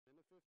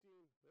15.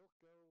 They'll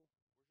go.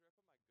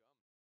 Where should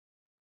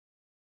I put my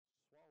gum?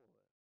 Swallow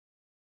it.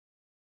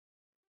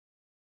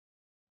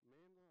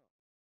 Man up.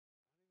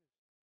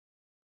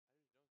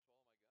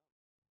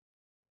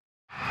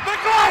 The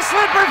Glass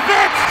Slipper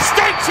Vic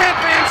State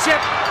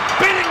Championship,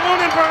 beating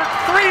Lunenburg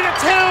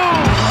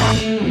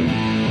 3-2.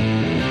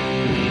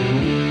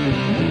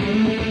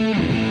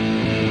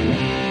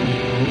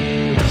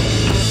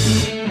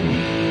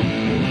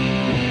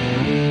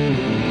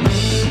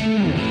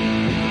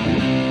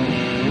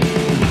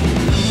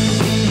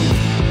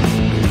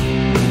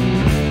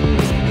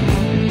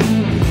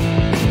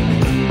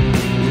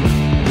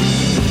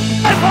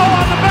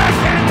 On the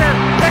backhander,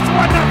 it's 1-0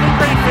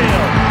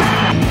 Greenfield.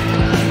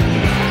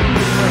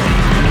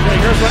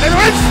 Here's one, and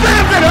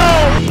slams it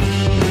home!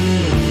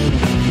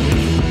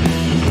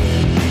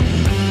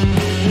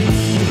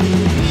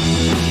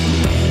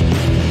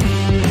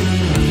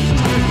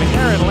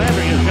 Aaron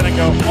Landry is going to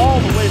go all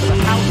the way to the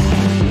house.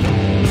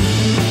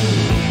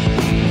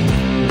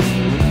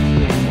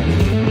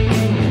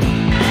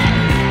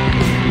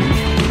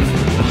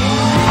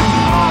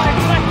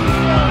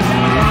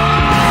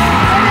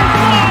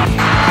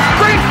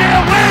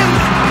 Greenfield wins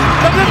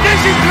the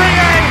Division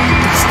 3A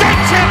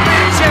State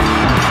Championship,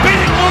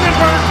 beating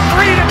Lunenburg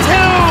 3-2,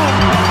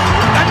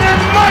 and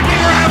they're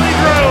mugging Riley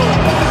Grove.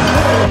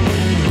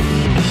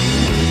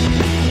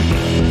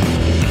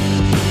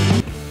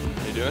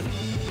 How you doing?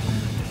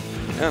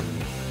 Yeah.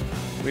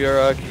 We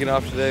are kicking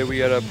off today. We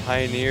got a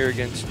Pioneer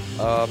against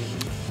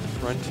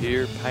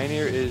Frontier.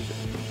 Pioneer is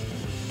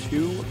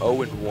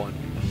 2-0-1,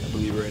 I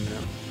believe, right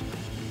now.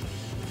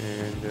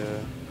 And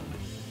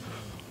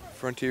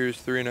Frontier is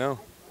 3-0.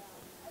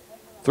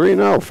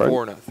 3-0.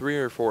 4 now. 3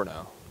 or 4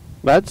 now.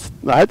 That's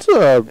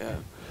a. Yeah.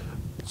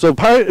 So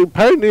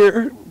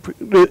Pioneer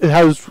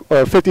has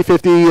a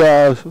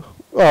 50-50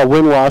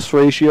 win-loss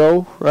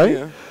ratio, right?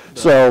 Yeah.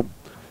 So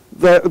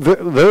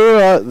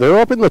they're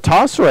up in the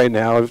toss right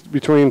now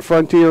between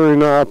Frontier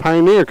and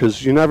Pioneer,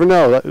 because you never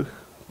know.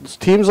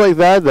 Teams like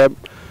that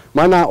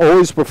might not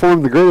always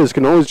perform the greatest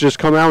can always just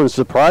come out and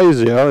surprise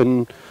you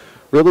and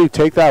really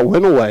take that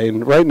win away.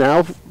 And right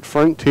now,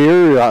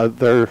 Frontier,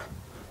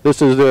 this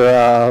is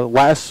their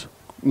last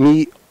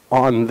meet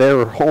on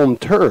their home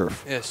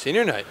turf. Yeah,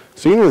 senior night.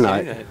 Senior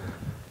night.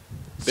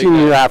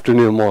 Senior night.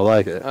 afternoon, more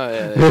like it. Oh,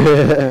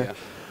 yeah.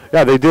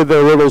 Yeah, they did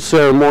their little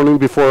ceremony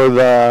before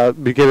the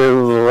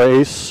beginning of the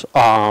race.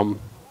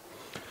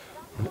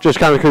 Just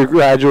kind of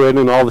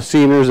congratulating all the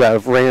seniors that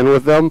have ran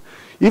with them.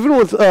 Even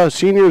with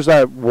seniors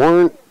that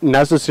weren't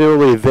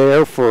necessarily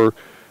there for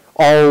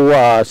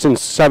all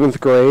since 7th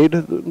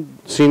grade,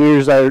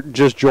 seniors that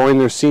just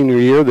joined their senior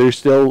year, they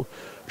still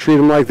treat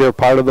them like they're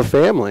part of the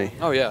family.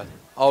 Oh, yeah.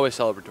 Always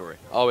celebratory.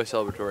 Always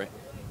celebratory.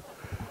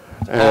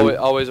 And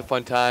Always a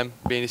fun time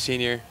being a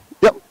senior.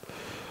 Yep.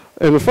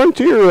 And the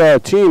Frontier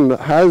team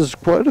has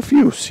quite a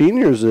few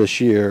seniors this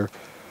year.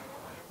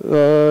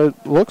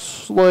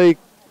 Looks like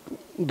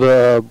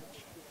the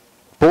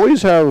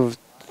boys have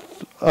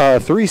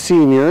 3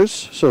 seniors,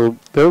 so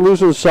they're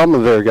losing some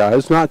of their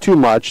guys, not too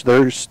much.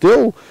 They're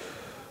still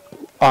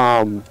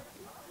quite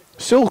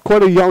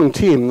a young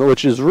team,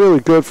 which is really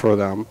good for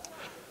them.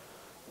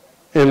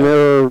 And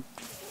they're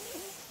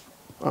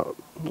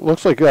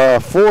looks like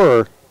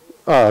 4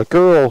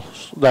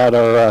 girls that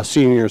are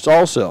seniors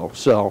also.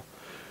 So,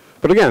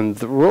 but again,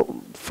 the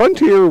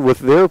Frontier with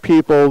their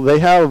people, they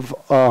have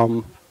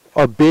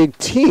a big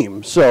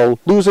team. So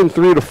losing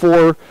 3 to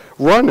 4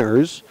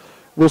 runners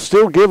will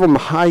still give them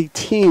high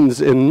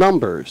teens in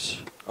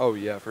numbers. Oh,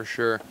 yeah, for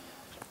sure.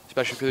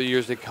 Especially for the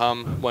years to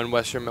come when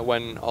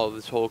when all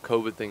this whole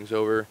COVID thing's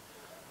over.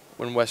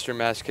 When Western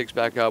Mass kicks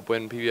back up,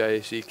 when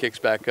PBIAC kicks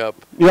back up,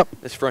 Yep.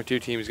 this Frontier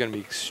team is going to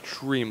be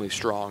extremely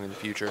strong in the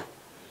future.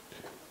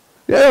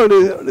 Yeah,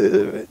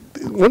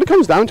 when it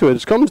comes down to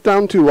it comes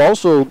down to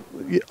also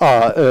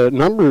a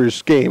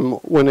numbers game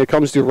when it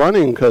comes to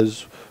running,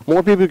 because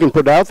more people you can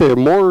put out there,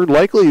 more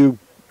likely you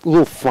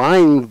will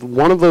find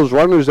one of those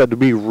runners that would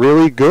be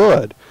really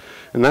good,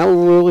 and that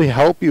will really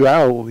help you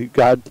out. You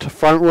got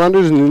front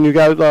runners, and then you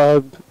got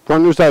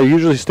runners that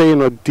usually stay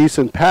in a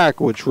decent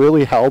pack, which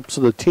really helps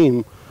the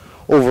team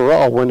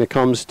overall when it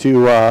comes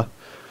to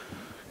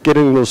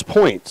getting those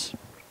points.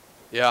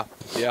 Yeah,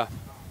 yeah.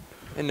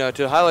 And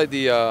to highlight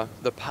the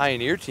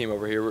Pioneer team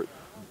over here,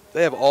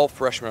 they have all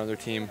freshmen on their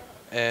team,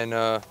 and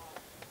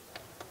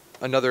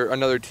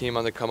another team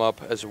on the come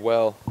up as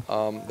well.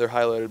 They're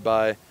highlighted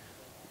by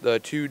the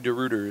 2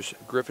 DeRooters,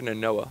 Griffin and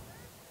Noah,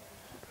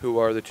 who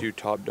are the 2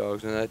 top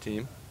dogs in that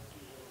team.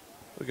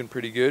 Looking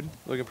pretty good,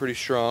 looking pretty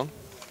strong.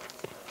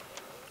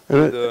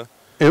 And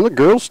the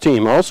girls'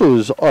 team also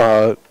is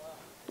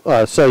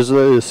says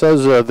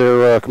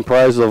they're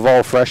comprised of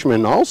all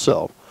freshmen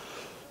also.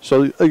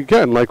 So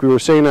again, like we were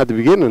saying at the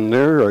beginning,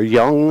 they're a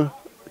young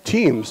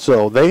team,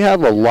 so they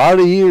have a lot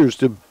of years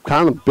to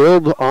kind of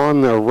build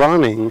on their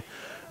running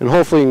and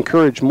hopefully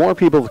encourage more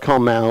people to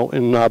come out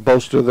and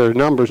bolster their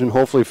numbers and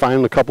hopefully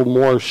find a couple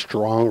more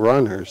strong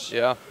runners.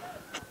 Yeah.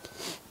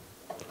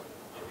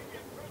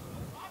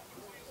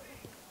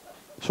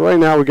 So right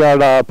now we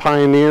got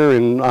Pioneer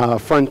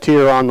and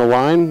Frontier on the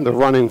line. They're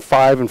running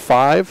 5 and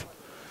 5,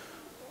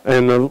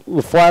 and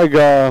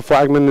the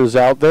flagman is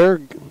out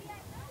there.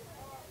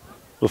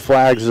 The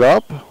flag's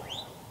up.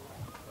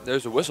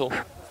 There's a whistle.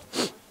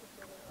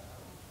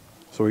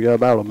 So we got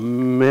about a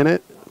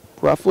minute,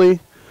 roughly,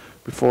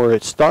 before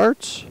it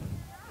starts.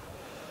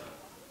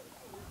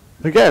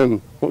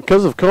 Again,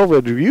 because of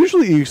COVID,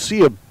 usually you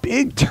see a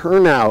big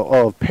turnout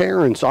of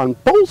parents on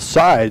both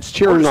sides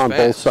cheering on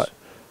both sides.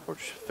 Or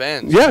just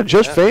fans. Yeah,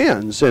 just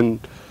fans, and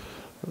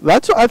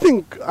that's I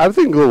think a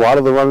lot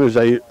of the runners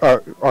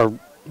are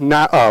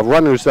not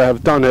runners that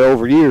have done it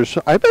over years.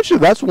 I bet you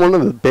that's one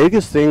of the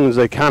biggest things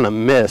they kind of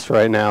miss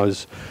right now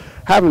is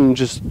having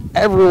just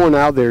everyone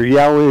out there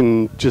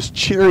yelling, just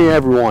cheering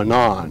everyone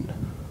on.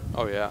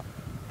 Oh yeah,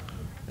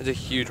 it's a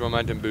huge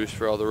momentum boost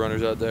for all the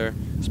runners out there,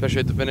 especially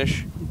at the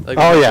finish. Like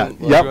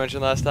we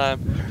mentioned last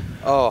time.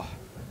 Oh,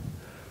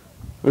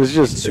 it was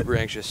just super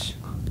anxious.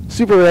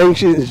 Super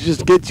anxious. It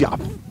just gets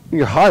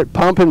your heart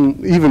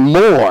pumping even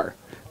more.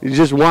 You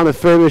just want to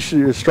finish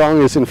your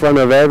strongest in front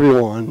of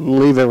everyone and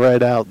leave it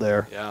right out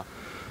there. Yeah.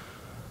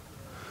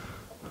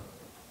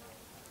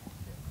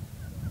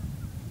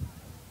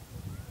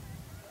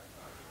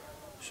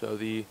 So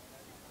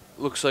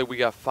looks like we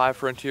got 5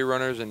 Frontier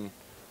runners and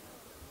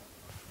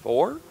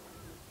 4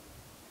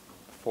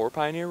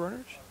 Pioneer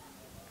runners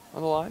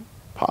on the line.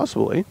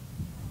 Possibly.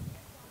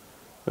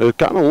 It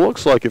kind of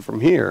looks like it from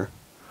here.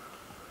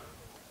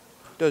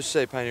 It does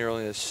say Pioneer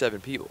only has 7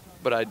 people,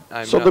 but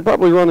I'm so not. They're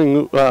probably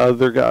running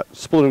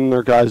splitting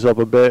their guys up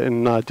a bit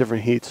in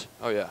different heats.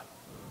 Oh yeah,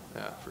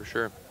 for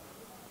sure.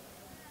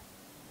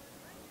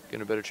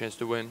 Getting a better chance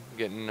to win,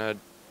 getting a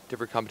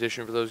different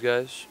competition for those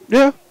guys.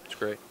 Yeah, it's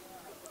great.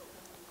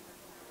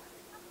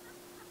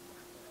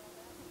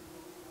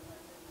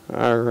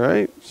 All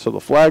right, so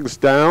the flag's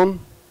down.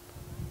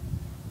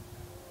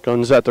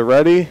 Guns at the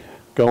ready,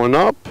 going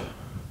up,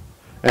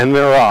 and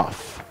they're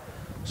off.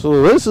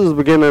 So this is the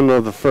beginning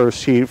of the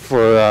first heat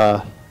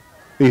for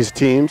these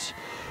teams,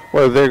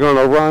 where they're going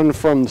to run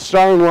from the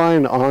starting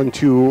line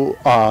onto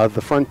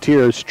the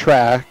Frontier's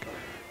track,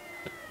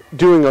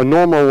 doing a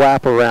normal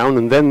lap around,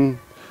 and then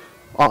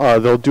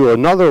they'll do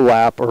another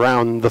lap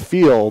around the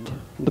field,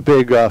 the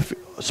big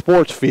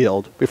sports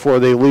field, before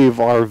they leave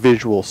our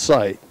visual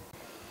sight.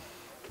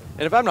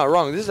 And if I'm not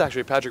wrong, this is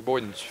actually Patrick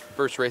Boyden's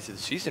first race of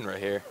the season right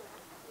here.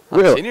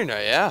 Really? Senior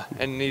night, yeah.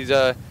 And he's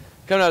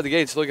coming out of the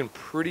gates looking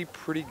pretty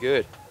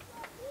good.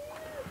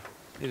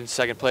 He's in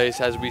second place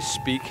as we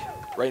speak,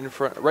 right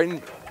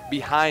in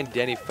behind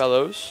Danny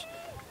Fellows,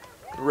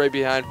 right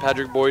behind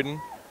Patrick Boyden.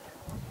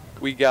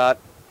 We got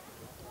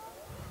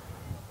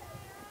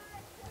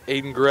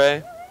Aiden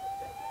Gray,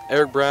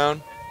 Eric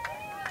Brown,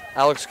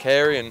 Alex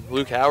Carey, and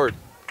Luke Howard.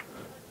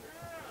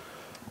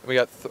 We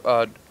got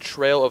a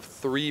trail of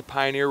 3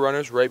 Pioneer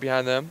runners right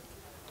behind them.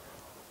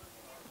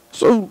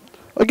 So,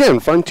 again,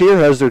 Frontier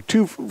has their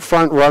 2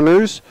 front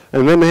runners,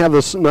 and then they have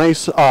this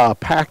nice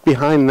pack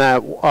behind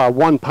that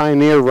 1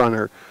 Pioneer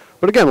runner.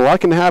 But again, a lot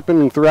can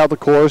happen throughout the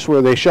course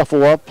where they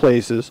shuffle up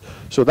places.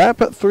 So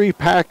that 3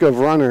 pack of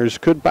runners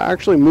could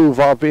actually move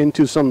up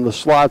into some of the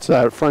slots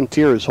that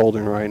Frontier is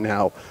holding right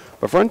now.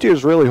 But Frontier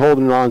is really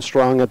holding on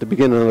strong at the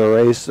beginning of the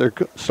race. They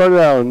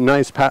started out at a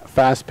nice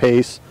fast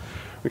pace.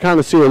 We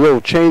kind of see a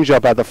little change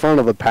up at the front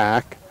of the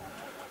pack.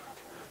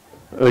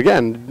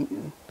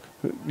 Again,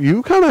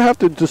 you kind of have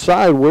to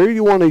decide where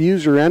you want to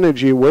use your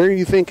energy, where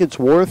you think it's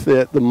worth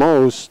it the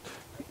most,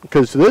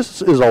 because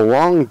this is a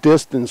long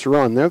distance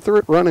run. They're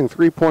running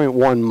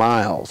 3.1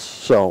 miles,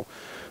 so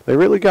they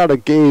really got to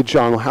gauge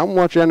on how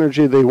much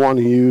energy they want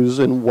to use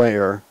and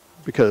where,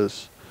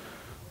 because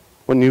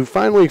when you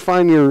finally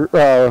find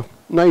your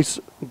nice,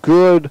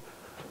 good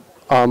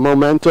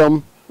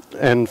momentum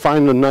and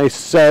find a nice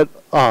set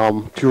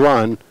to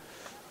run,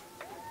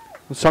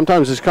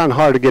 sometimes it's kind of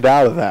hard to get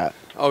out of that.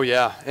 Oh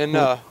yeah, and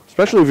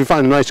especially if you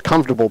find a nice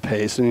comfortable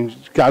pace and you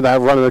got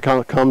that runner that kind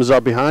of comes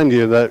up behind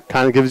you that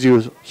kind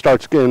of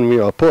starts giving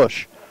you a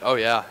push. Oh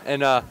yeah,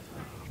 and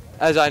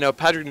as I know,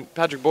 Patrick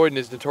Boyden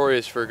is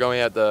notorious for going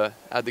at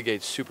the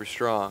gate super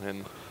strong,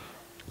 and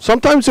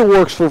sometimes it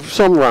works for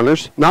some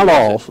runners, not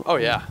all. Oh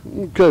yeah,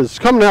 because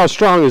coming out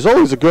strong is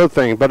always a good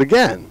thing, but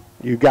again,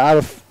 you got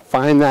to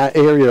find that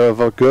area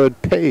of a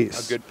good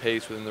pace. A good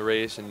pace within the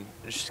race, and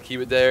just keep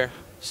it there,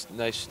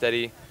 nice,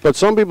 steady. But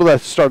some people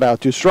that start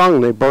out too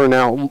strong, they burn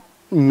out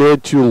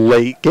mid to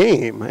late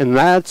game, and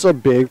that's a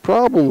big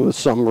problem with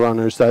some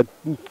runners that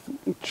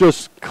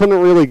just couldn't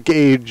really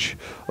gauge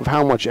of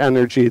how much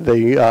energy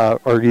they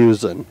are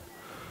using.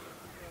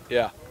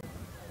 Yeah.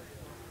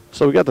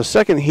 So we got the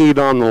second heat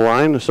on the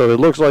line, so it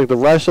looks like the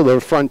rest of the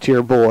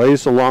Frontier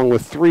boys, along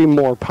with 3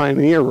 more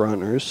Pioneer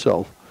runners,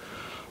 so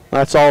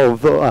that's all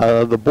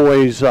of the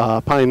boys'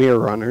 Pioneer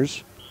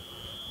runners.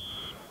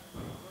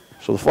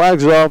 So the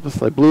flag's up,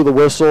 they blew the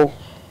whistle.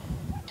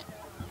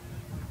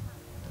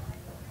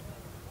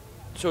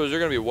 So is there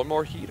going to be one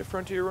more heat of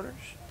Frontier runners?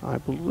 I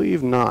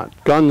believe not.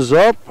 Guns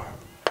up,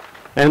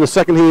 and the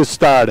second heat is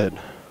started.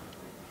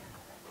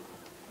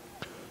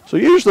 So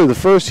usually the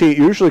first heat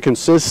usually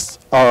consists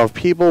of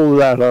people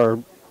that are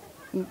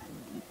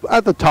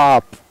at the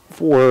top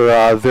for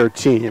their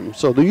team.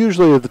 So they're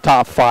usually at the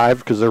top 5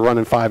 because they're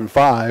running 5 and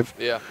 5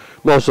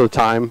 most of the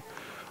time.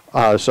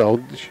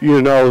 So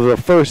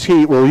the first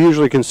heat will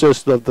usually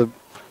consist of the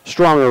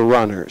stronger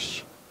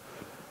runners.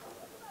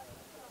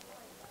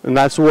 And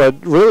that's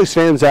what really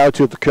stands out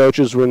to the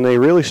coaches when they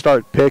really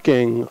start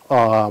picking,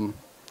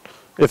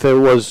 if they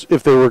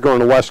were going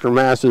to Western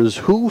Mass, is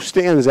who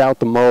stands out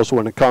the most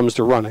when it comes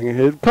to running.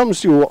 It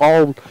comes to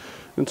all.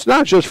 It's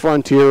not just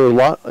Frontier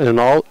and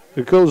all.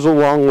 It goes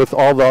along with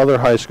all the other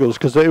high schools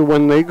because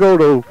when they go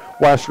to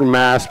Western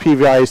Mass,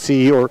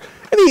 PVIC, or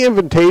any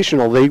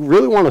invitational, they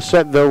really want to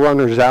set their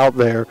runners out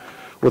there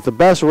with the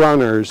best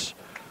runners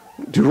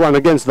to run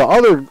against the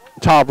other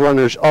top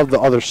runners of the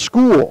other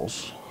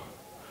schools,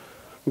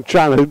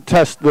 trying to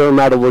test their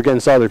mettle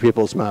against other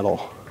people's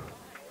mettle.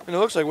 And it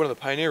looks like one of the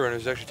Pioneer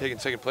runners is actually taking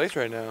second place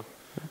right now,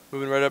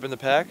 moving right up in the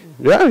pack.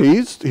 Yeah,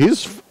 he's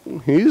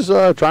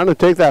trying to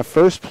take that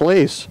first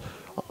place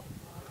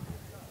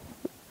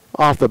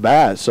off the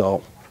bat.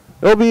 So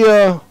it'll be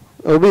an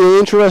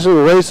interesting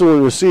race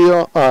when we see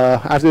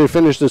after they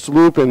finish this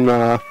loop and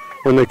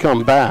when they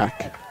come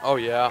back. Oh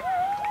yeah.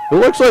 It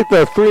looks like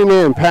the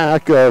 3-man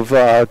pack of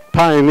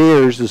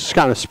Pioneers is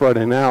kind of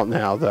spreading out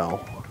now,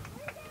 though.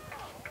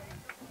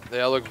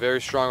 They all look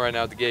very strong right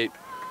now at the gate.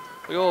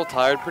 Look a little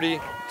tired.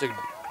 It's a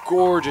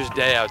gorgeous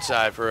day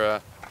outside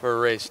for a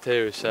race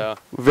too. So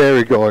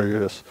very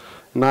gorgeous.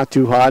 Not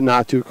too hot,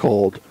 not too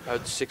cold.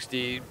 About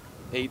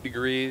 68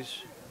 degrees.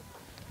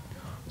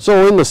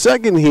 So in the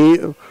second heat,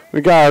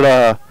 we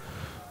got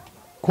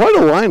quite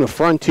a line of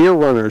Frontier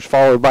runners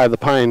followed by the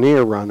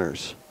Pioneer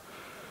runners.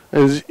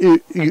 As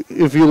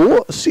if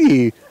you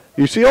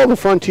see all the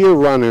Frontier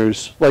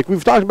runners, like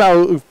we've talked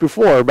about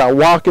before, about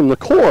walking the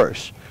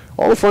course.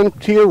 All the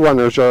Frontier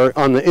runners are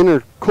on the inner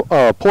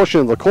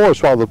portion of the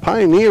course, while the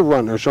Pioneer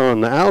runners are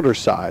on the outer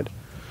side.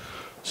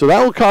 So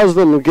that will cause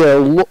them to get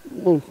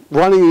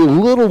running a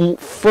little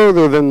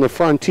further than the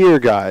Frontier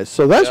guys.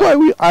 So that's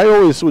why I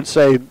always would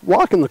say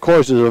walking the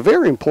course is a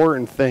very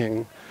important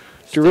thing.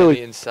 Stay on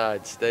the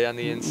inside. Stay on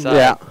the inside.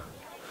 Yeah.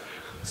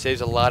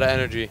 Saves a lot of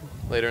energy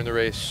later in the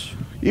race.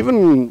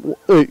 Even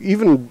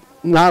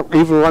not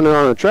even running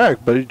on a track,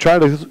 but you try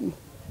to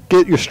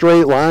get your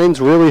straight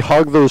lines, really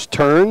hug those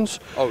turns.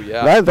 Oh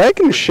yeah. That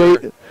can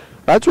shape. Sure.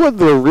 That's what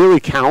they're really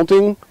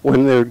counting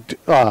when they're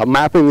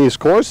mapping these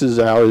courses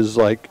out. Is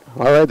like,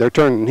 all right, they're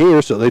turning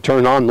here, so they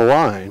turn on the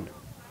line.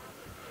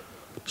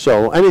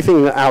 So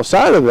anything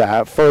outside of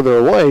that, further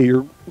away,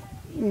 you're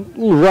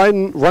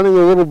running a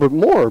little bit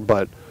more,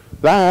 but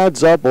that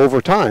adds up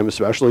over time,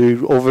 especially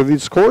over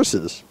these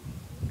courses.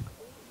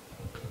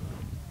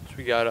 So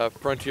we got a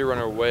Frontier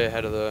runner way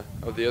ahead of the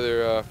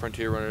other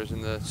Frontier runners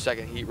in the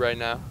second heat right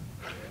now.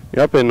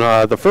 Yep, and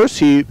the first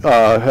heat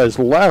has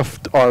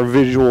left our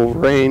visual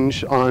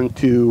range on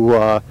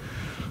to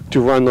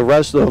run the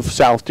rest of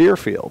South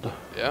Deerfield.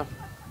 Yeah.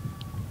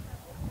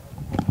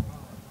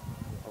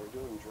 Are we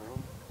doing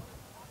drone?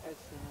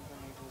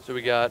 So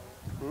we got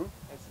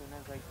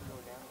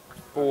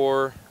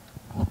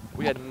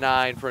we had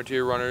 9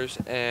 Frontier runners,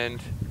 and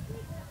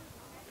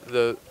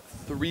the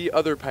 3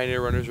 other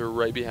Pioneer runners are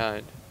right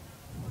behind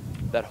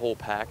that whole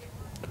pack.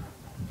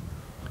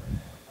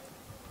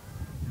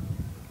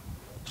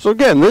 So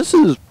again, it's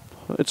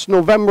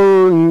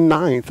November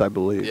 9th, I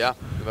believe. Yeah,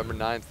 November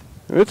 9th.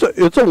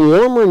 It's a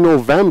warmer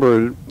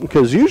November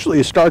because usually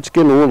it starts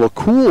getting a little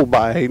cool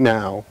by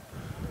now.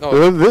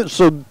 Oh.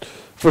 So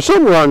for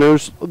some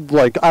runners,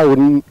 like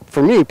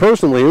for me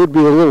personally, it would be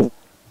a little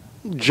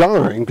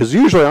jarring because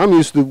usually I'm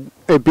used to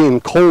it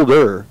being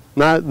colder,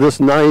 not this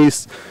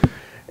nice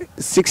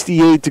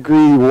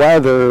 68-degree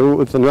weather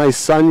with a nice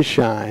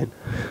sunshine.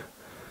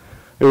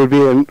 It would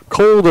be a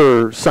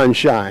colder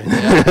sunshine.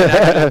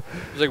 Yeah, it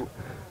was like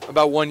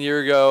about 1 year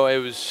ago, it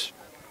was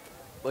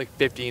like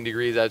 15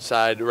 degrees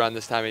outside around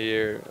this time of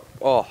year.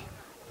 Oh,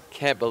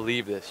 can't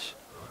believe this.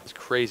 It's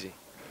crazy.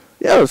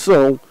 Yeah,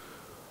 so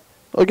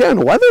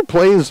again, weather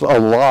plays a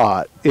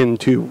lot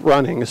into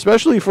running,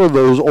 especially for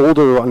those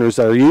older runners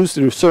that are used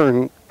to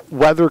certain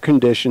weather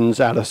conditions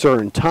at a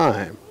certain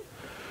time.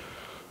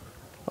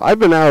 I've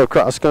been out of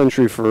cross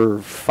country for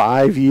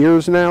 5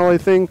 years now, I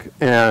think,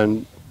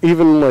 and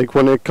even like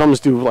when it comes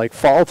to like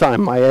fall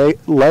time, my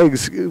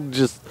legs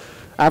just,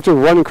 after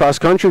running cross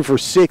country for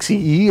 6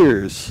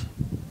 years,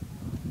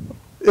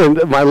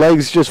 and my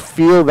legs just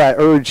feel that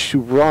urge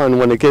to run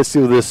when it gets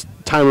to this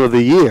time of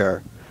the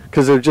year,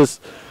 because it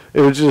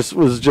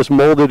was just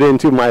molded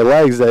into my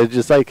legs that it's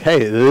just like,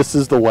 hey, this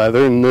is the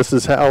weather and this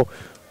is how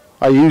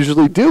I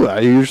usually do it. I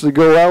usually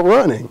go out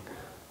running.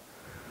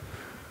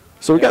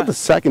 So we got the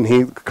second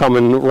heat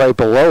coming right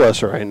below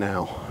us right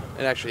now.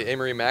 And actually,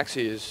 Amory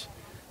Maxey is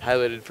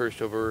highlighted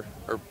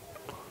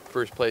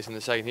first place in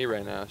the second heat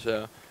right now.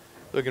 So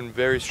looking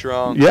very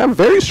strong. Yeah,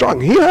 very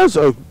strong. He has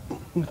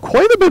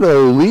quite a bit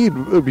of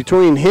lead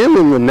between him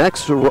and the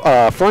next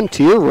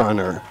Frontier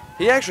runner.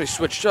 He actually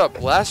switched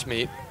up last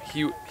meet.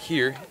 He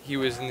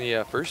was in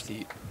the first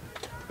heat,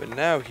 but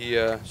now he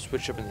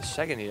switched up in the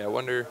second heat. I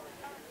wonder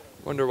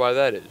why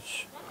that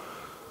is.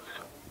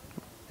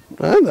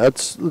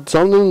 That's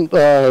something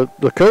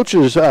the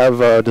coaches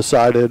have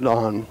decided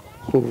on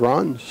who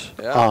runs.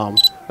 Yeah.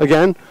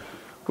 Again,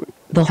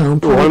 The home one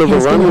point of the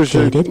has been runners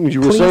updated.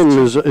 you were Please saying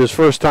is his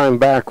first time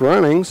back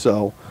running,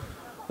 so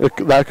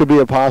that could be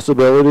a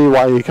possibility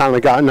why he kind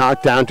of got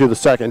knocked down to the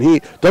second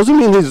heat. Doesn't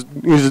mean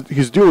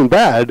he's doing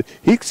bad.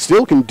 He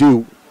still can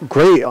do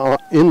great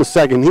in the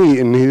second heat,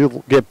 and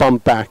he'll get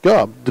bumped back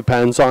up.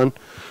 Depends on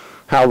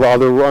how the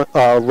other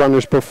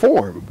runners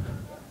perform.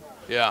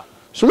 Yeah.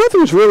 So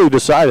nothing's really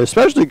decided,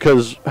 especially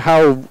because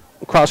how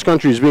cross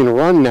country is being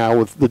run now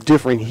with the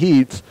different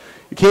heats.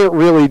 You can't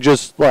really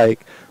just like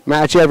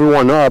match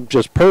everyone up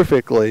just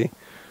perfectly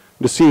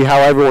to see how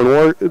everyone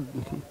works.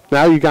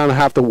 Now you're gonna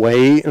have to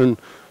wait and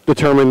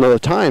determine the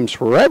times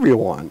for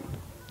everyone,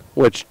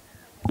 which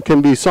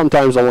can be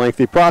sometimes a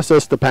lengthy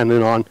process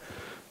depending on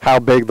how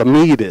big the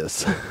meet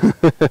is.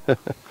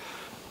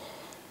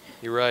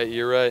 You're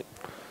right.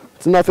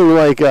 It's nothing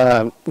like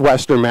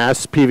Western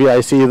Mass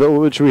PVIC,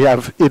 which we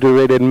have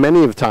iterated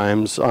many of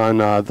times on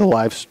the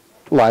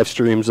live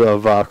streams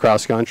of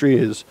cross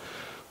country.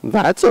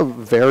 That's a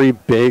very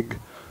big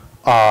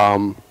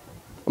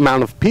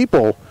amount of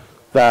people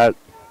that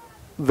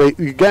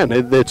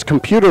it's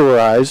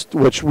computerized,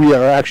 which we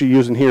are actually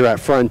using here at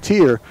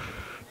Frontier.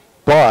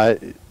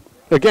 But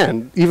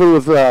again, even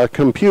with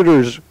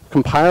computers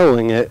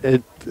compiling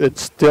it,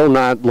 it's still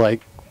not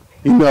like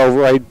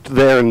right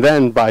there and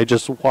then by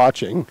just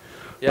watching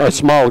a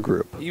small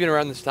group. Even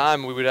around this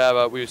time, we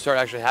would start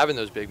actually having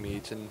those big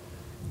meets, and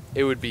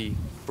it would be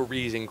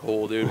freezing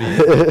cold. It would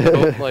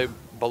be like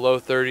below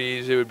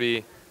 30s. It would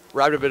be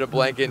wrapped up in a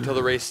blanket until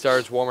the race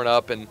starts, warming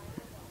up, and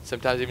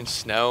sometimes even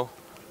snow.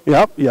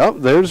 Yep.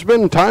 There's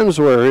been times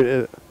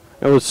where it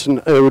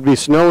would be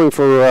snowing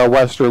for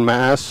Western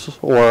Mass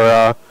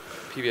or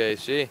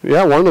PVAC.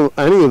 Yeah,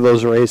 any of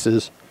those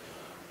races.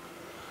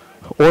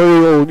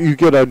 Or you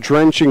get a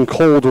drenching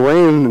cold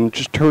rain and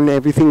just turn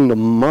everything to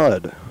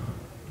mud.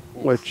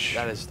 Which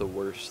that is the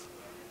worst.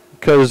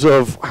 Because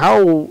of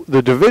how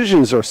the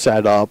divisions are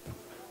set up,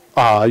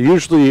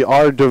 usually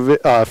our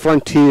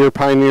Frontier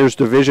Pioneers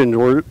division,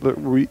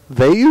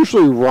 they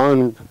usually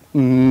run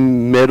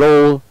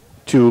middle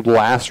to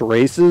last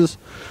races.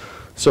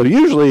 So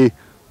usually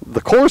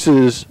the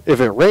courses,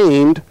 if it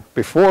rained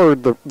before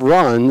the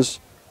runs,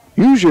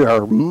 usually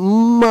are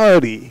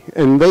muddy,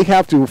 and they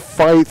have to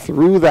fight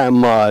through that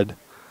mud.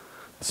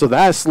 So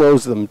that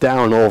slows them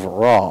down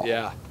overall.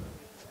 Yeah.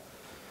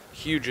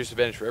 Huge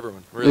disadvantage for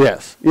everyone. Really.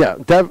 Yes. Yeah.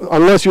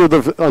 Unless you're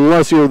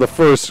the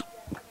first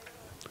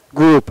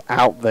group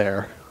out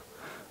there,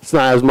 it's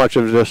not as much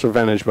of a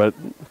disadvantage. But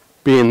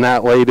being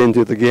that late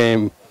into the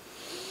game,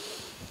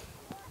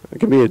 it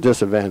can be a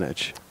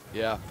disadvantage.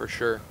 Yeah, for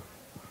sure.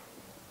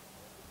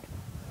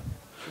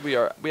 We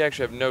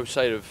actually have no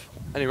sight of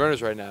any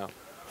runners right now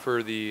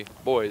for the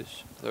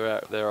boys.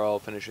 They're all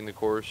finishing the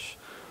course.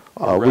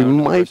 We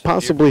might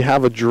possibly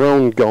have a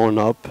drone going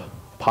up.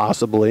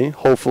 Possibly,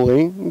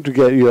 hopefully, to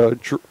get you a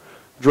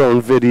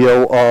drone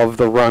video of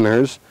the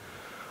runners.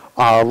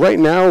 Right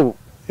now,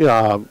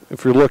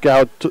 if you look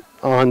out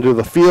onto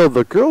the field,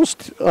 the girls,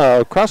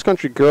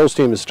 cross-country girls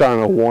team is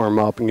starting to warm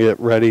up and get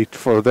ready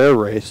for their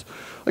race.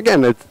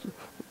 Again,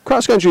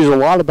 cross-country is a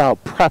lot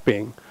about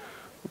prepping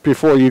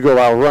before you go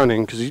out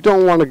running, because you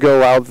don't want to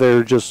go out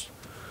there just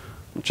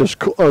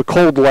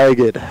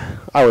cold-legged,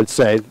 I would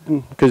say,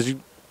 because you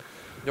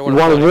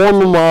want to warm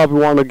them up. You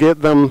want to get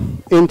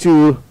them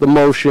into the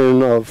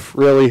motion of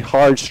really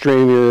hard,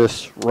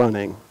 strenuous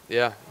running.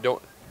 Yeah,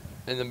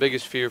 and the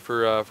biggest fear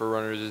for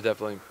runners is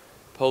definitely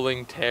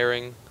pulling,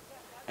 tearing,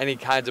 any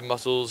kinds of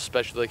muscles,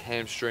 especially like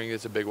hamstring.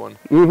 It's a big one.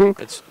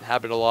 Mm-hmm. It's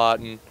happened a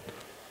lot, and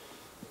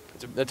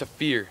that's a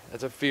fear.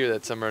 That's a fear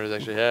that some runners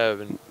actually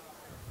have. And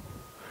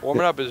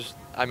warming up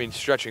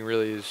stretching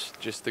really is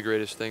just the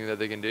greatest thing that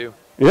they can do.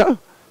 Yeah,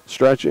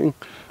 stretching.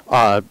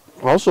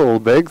 Also, a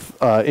big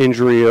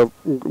injury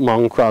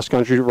among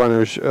cross-country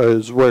runners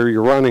is where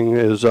you're running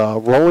is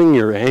rolling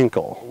your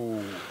ankle.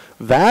 Ooh.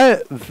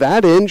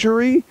 That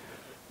injury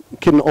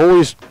can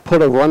always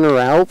put a runner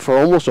out for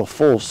almost a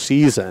full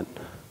season,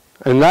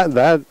 and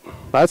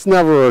that's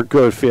never a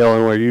good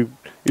feeling. Where you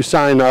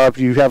sign up,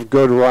 you have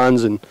good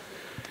runs, and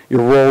you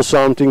roll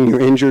something, you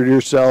injured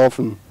yourself,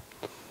 and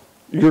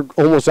you're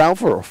almost out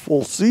for a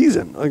full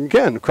season.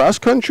 Again,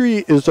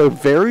 cross-country is a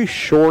very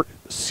short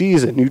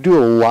season. You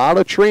do a lot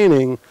of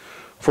training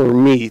for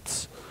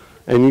meets,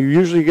 and you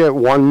usually get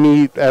one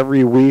meet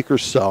every week or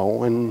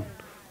so, and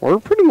we're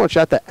pretty much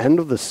at the end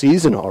of the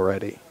season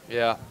already.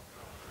 Yeah,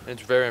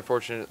 it's very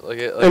unfortunate.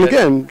 And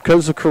again,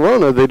 because of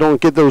Corona, they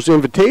don't get those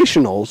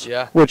invitationals,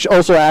 which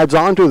also adds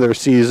on to their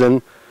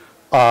season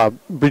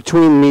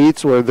between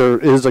meets where there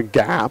is a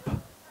gap.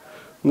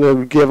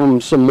 They'll give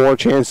them some more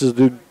chances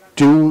to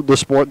do the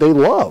sport they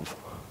love.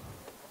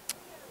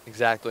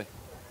 Exactly.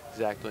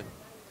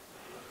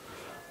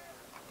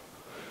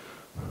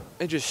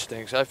 It just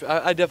stinks. I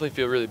definitely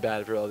feel really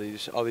bad for all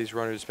these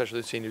runners,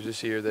 especially the seniors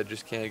this year, that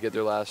just can't get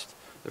their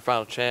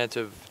final chance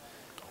of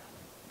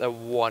that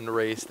one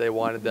race they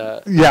wanted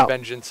that Yeah.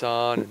 vengeance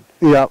on.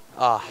 Yeah.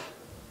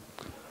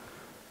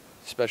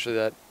 Especially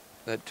that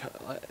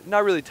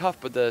not really tough,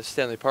 but the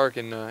Stanley Park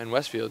in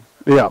Westfield.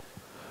 Yeah.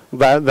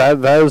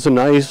 That is a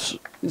nice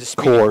It's a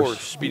speedy course.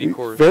 Speedy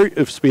course.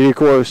 Very speedy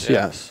course,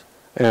 Yeah. yes.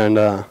 And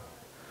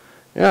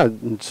yeah,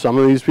 some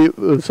of these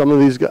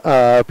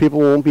people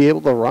won't be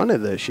able to run it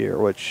this year,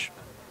 which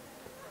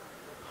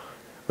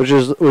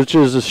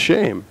is a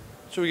shame.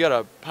 So we got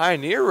a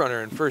Pioneer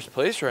runner in first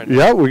place right now.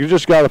 Yeah, we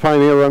just got a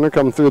Pioneer runner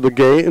coming through the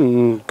gate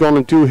and going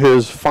to do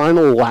his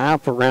final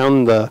lap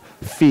around the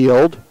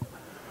field.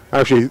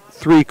 Actually,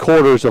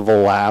 3/4 of a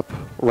lap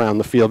around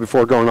the field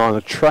before going on a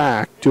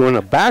track, doing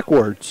it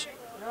backwards.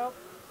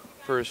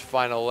 For his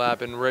final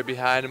lap, and right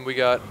behind him we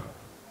got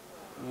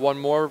one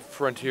more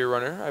Frontier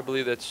runner. I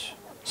believe that's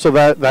So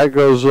that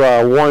goes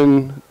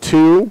 1,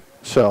 2.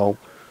 So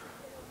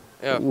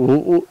yeah.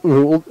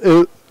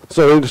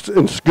 So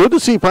it's good to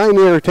see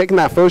Pioneer taking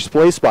that first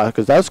place spot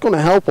because that's going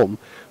to help them.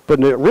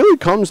 But it really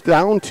comes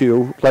down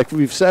to, like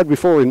we've said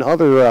before in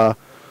other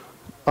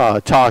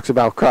talks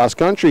about cross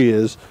country,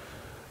 is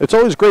it's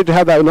always great to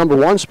have that number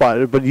 1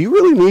 spot, but you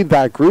really need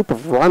that group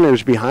of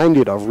runners behind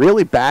you to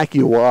really back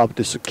you up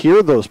to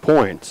secure those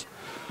points.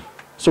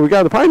 So we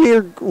got the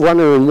Pioneer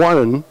runner in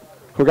 1,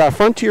 we got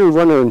Frontier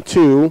runner in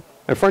 2,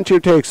 and Frontier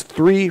takes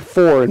 3,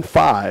 4, and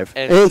 5,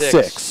 and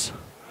 6.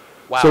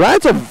 Wow. So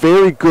that's a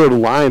very good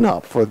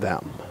lineup for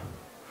them.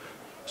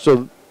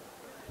 So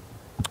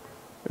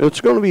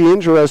it's going to be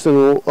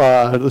interesting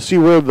to see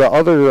where the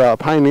other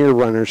Pioneer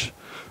runners.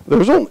 There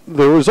was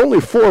only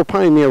 4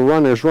 Pioneer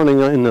runners running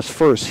in this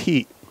first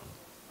heat.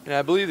 And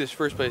I believe this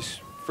first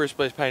place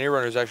Pioneer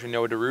runner is actually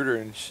Noah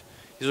DeRuiter, and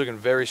he's looking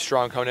very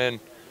strong coming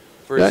in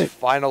for his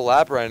final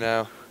lap right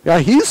now. Yeah,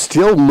 he's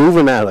still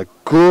moving at a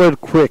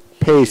good, quick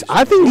pace.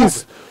 I think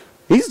he's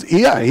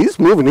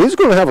moving. He's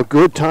going to have a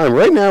good time.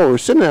 Right now, we're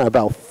sitting at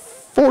about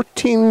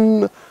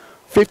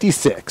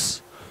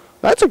 14:56.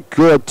 That's a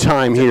good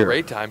time here. A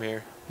great time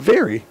here.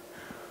 Very.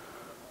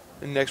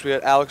 And next we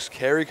got Alex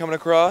Carey coming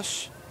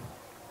across,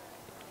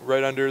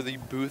 right under the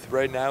booth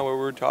right now where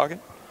we're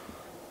talking.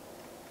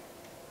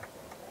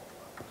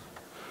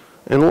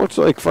 And it looks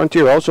like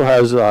Frontier also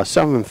has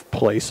 7th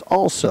place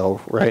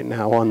also right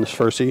now on this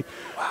first heat.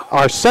 Wow.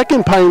 Our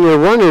second Pioneer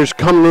runner's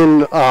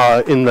coming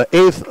in the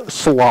 8th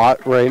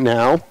slot right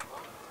now.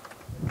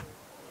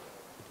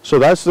 So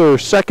that's their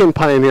second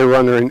Pioneer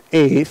runner in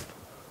 8th.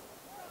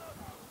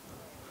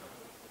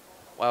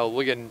 Wow,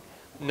 look at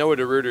Noah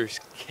DeRuiter's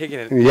kicking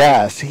it.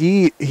 Yes,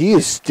 he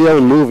is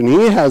still moving.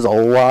 He has a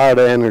lot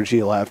of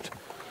energy left.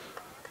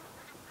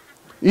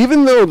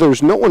 Even though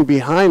there's no one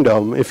behind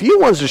him, if he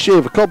wants to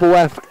shave a couple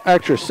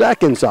extra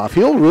seconds off,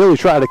 he'll really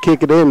try to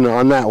kick it in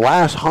on that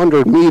last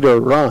 100-meter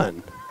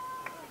run.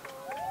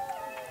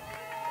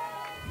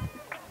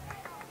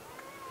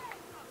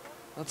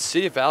 Let's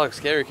see if Alex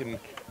Carey can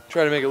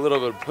try to make a little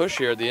bit of push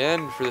here at the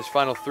end for this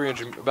final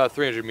about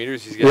 300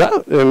 meters he's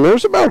got. Yeah, and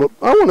there's about,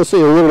 I want to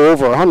say, a little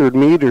over 100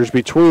 meters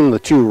between the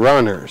two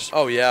runners.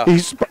 Oh, yeah.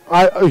 He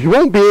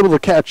won't be able to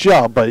catch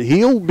up, but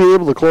he'll be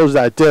able to close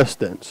that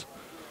distance.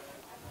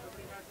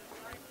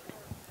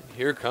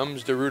 Here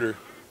comes DeRuiter.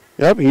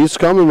 Yep, he's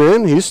coming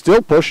in. He's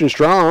still pushing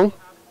strong.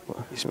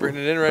 He's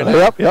sprinting in right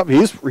now. Yep,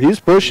 he's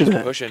pushing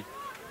it. Pushing.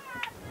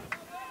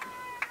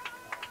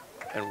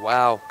 And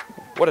wow,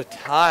 what a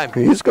time.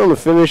 He's going to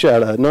finish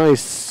at a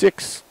nice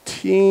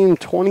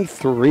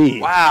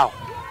 16:23. Wow.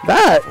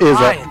 That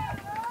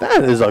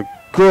is a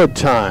good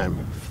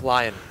time.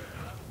 Flying.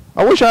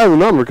 I wish I had a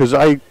number because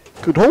I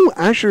could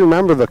actually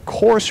remember the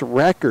course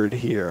record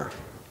here.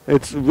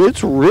 It's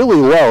really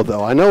low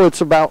though. I know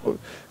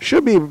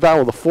should be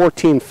about the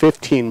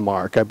 14-15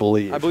 mark, I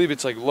believe. I believe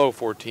it's like low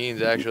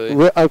 14s actually.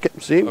 Okay,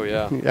 see? Oh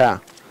yeah. Yeah.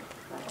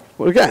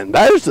 Well, again,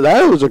 that was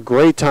a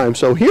great time.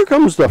 So here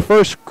comes the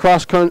first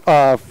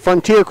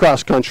Frontier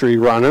cross country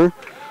runner.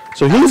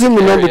 So he's in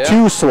the number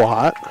 2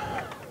 slot.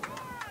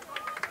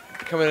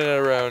 Coming in at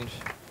around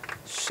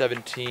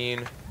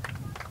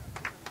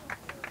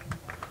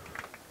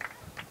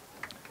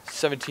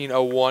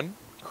 17:01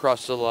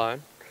 across the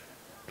line.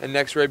 And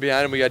next, right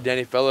behind him, we got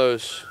Danny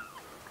Fellows.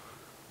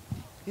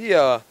 He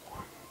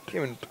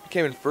came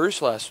in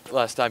first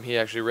last time he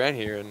actually ran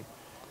here, and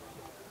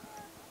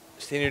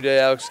senior day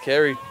Alex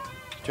Carey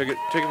took it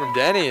from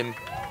Danny, and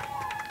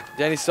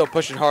Danny's still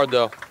pushing hard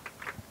though.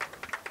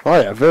 Oh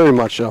yeah, very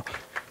much so.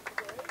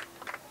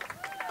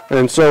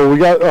 And so we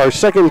got our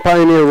second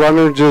Pioneer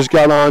runner just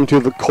got onto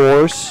the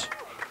course,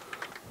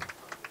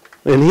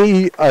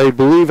 and I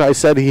believe I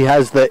said he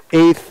has the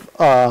 8th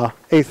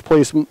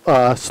place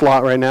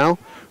slot right now.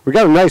 We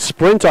got a nice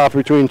sprint off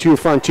between two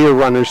Frontier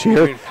runners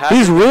here.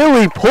 He's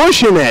really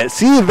pushing it.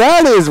 See,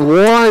 that is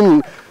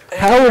one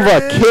hell of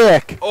a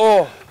kick.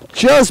 Oh.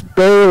 Just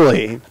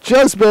barely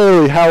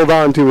held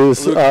on to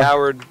his. Luke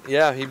Howard,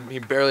 yeah, he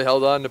barely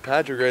held on to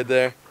Patrick right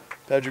there.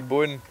 Patrick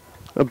Boyden.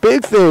 A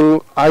big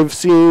thing I've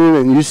seen,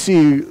 and you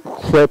see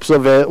clips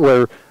of it,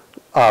 where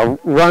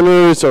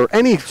runners or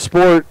any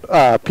sport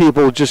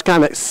people just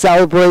kind of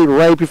celebrate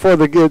right before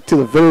they get to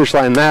the finish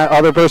line. That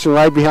other person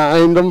right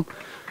behind them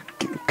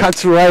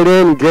cuts right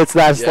in and gets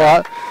that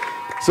slot.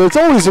 So it's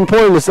always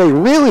important to stay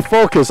really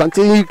focused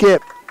until you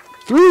get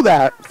through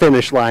that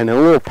finish line and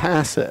we'll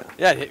pass it.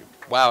 Yeah,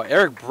 wow,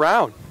 Eric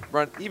Brown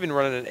even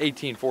running an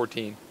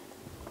 18:14.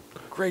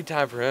 Great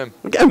time for him.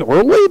 Again,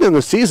 we're late in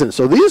the season,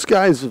 so these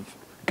guys and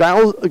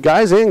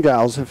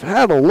gals have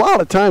had a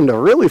lot of time to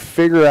really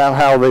figure out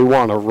how they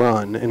want to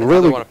run and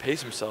really want to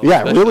pace themselves. Yeah,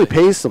 especially. really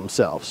pace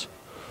themselves.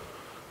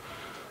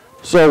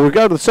 So we've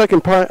got the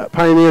second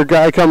Pioneer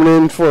guy coming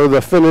in for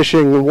the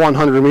finishing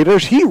 100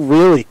 meters. He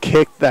really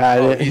kicked that.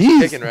 Oh,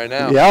 he's kicking right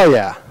now. Yeah,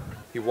 yeah.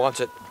 He wants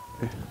it.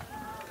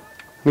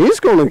 He's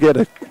going to get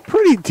a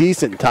pretty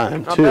decent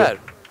time, Not too. bad.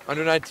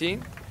 Under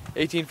 19,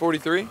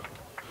 18:43.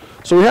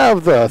 So we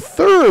have the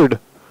third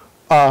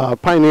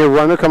Pioneer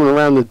runner coming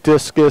around the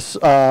discus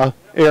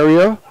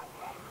area,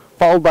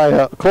 followed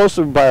by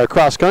closer by a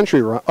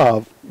cross-country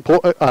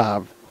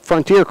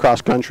Frontier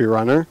cross-country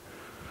runner.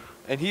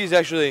 And he's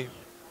actually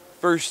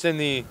first in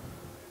the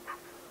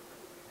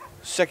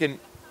second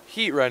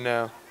heat right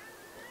now.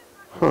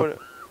 Huh.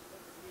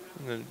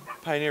 And the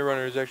Pioneer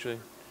runner is actually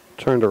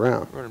Turned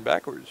around. running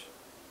backwards.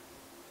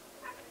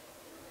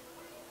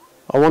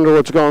 I wonder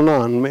what's going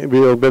on.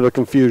 Maybe a bit of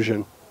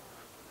confusion.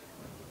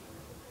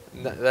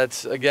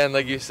 That's, again,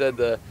 like you said,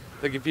 the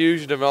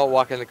confusion of not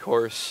walking the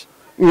course.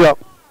 Yep.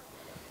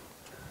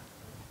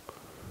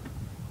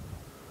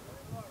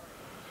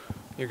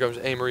 Here comes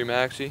Amory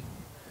Maxey.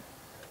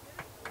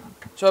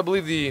 So I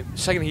believe the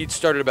second heat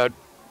started about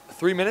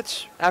 3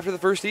 minutes after the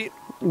first heat.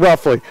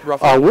 Roughly.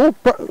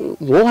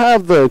 We'll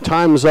have the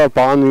times up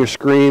on your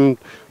screen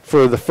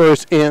for the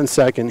first and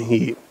second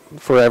heat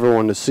for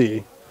everyone to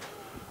see.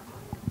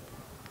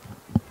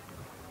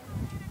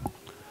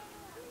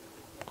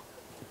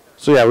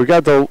 So yeah, we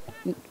got the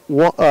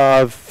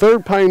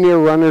third Pioneer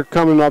runner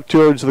coming up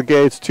towards the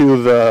gates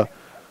to the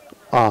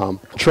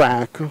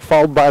track,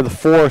 followed by the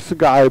fourth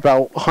guy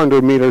about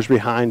 100 meters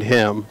behind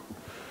him.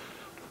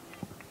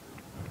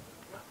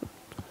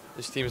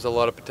 This team has a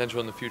lot of potential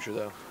in the future,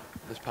 though.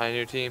 This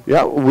Pioneer team.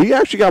 Yeah, we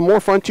actually got more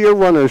Frontier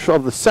runners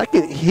of the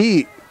second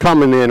heat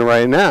coming in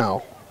right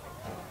now.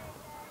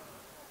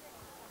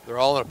 They're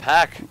all in a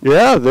pack.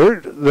 Yeah,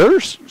 they're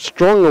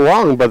strung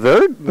along, but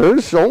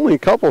there's only a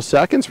couple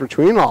seconds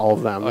between all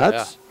of them.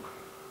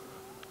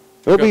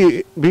 It'll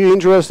be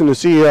interesting to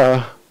see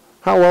how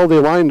well they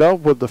lined up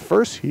with the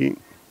first heat.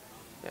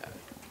 Yeah,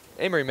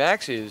 Amory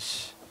Maxey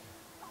is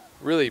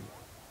really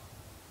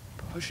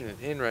pushing it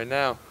in right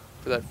now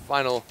for that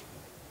final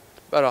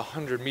about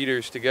 100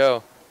 meters to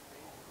go.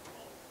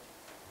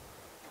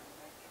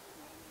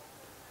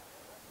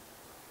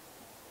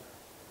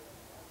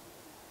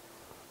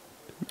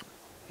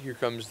 Here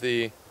comes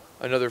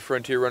another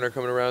Frontier runner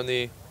coming around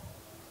the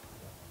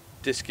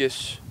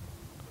discus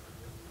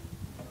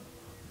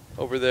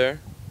over there,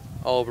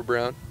 Oliver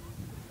Brown.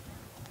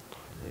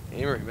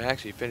 Amory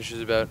Maxey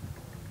finishes about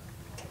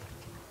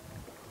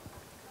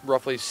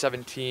roughly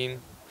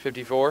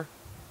 17:54.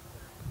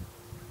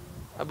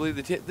 I believe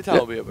the time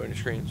will be up on your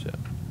screen. So.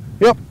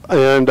 Yep,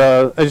 and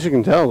as you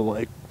can tell,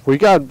 like we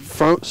got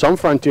some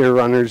Frontier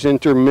runners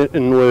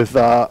intermittent with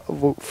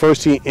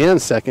first heat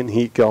and second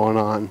heat going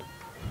on.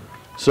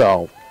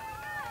 So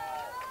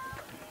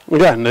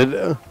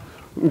again,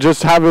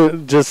 just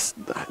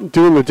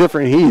doing the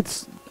different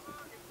heats,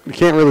 you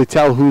can't really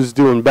tell who's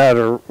doing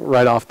better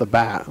right off the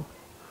bat.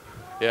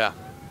 Yeah.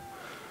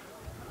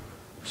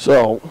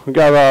 So we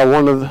got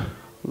one of the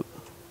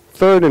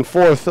third and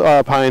fourth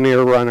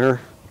Pioneer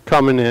runner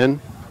coming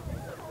in.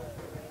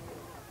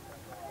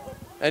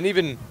 And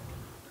even,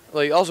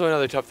 like, also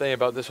another tough thing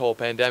about this whole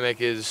pandemic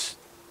is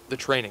the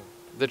training.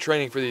 The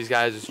training for these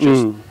guys is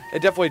just,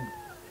 it definitely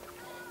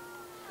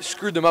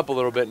screwed them up a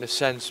little bit in a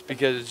sense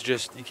because it's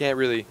just, you can't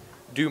really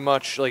do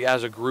much, like,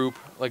 as a group,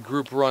 like,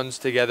 group runs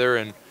together.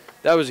 And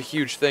that was a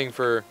huge thing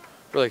for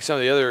like, some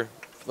of the other,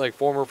 like,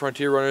 former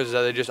Frontier runners is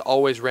that they just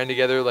always ran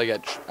together, like,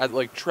 at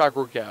like, track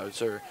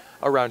workouts or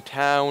around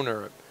town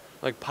or,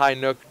 like, Pine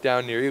Nook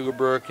down near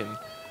Eaglebrook. And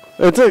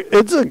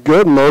it's a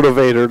good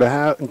motivator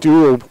to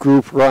do a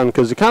group run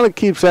because it kind of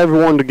keeps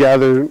everyone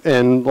together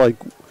and like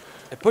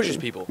it pushes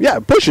people. Yeah,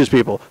 it pushes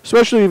people,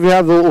 especially if you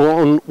have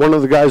one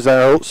of the guys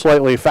that are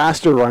slightly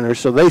faster runners,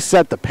 so they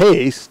set the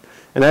pace,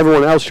 and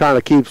everyone else trying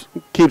to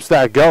keeps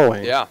that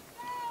going. Yeah.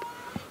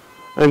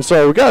 And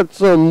so we got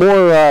some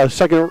more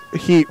second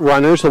heat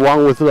runners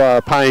along with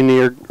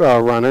Pioneer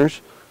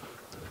runners.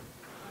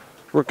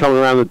 We're coming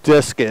around the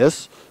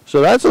discus. So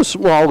that's a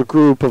small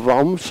group of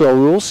them.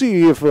 So we'll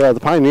see if the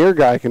Pioneer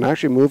guy can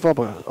actually move up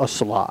a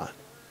slot.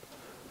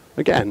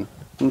 Again,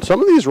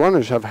 some of these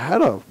runners have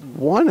had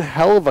one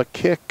hell of a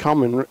kick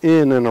coming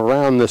in and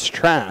around this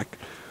track.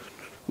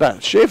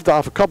 That shaved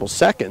off a couple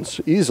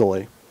seconds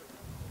easily.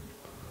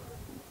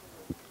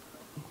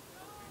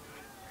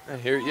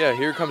 And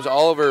here comes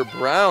Oliver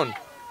Brown.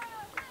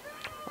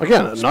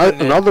 Again,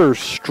 another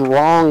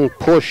strong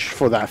push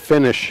for that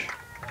finish.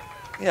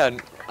 Yeah,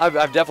 I've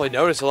definitely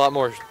noticed a lot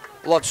more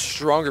a lot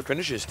stronger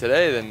finishes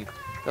today than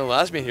the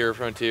last meet here at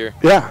Frontier.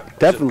 Yeah,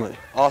 definitely.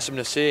 Awesome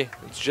to see.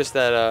 It's just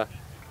that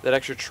that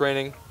extra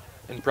training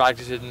and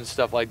practices and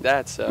stuff like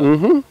that. So.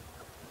 Mm-hmm.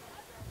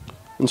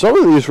 And some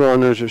of these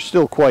runners are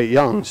still quite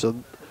young,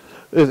 so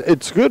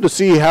it's good to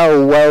see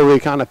how well they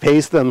kind of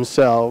pace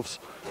themselves.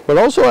 But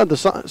also at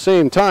the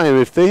same time,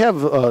 if they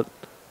have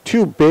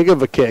too big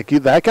of a kick,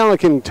 that kind of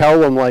can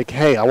tell them, like,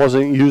 hey, I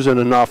wasn't using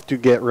enough to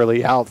get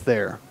really out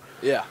there.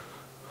 Yeah.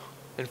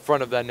 In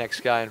front of that next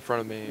guy in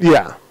front of me.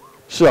 Yeah.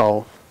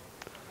 So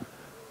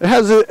it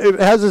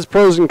has its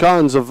pros and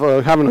cons of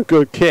having a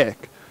good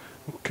kick,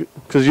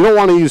 because you don't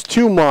want to use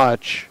too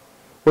much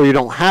where you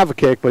don't have a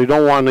kick, but you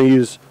don't want to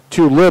use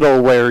too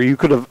little where you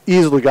could have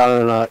easily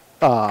gotten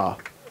a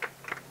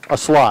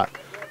slot.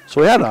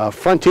 So we had a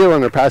Frontier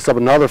runner pass up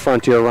another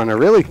Frontier runner,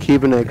 really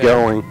keeping it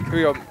going.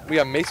 Here we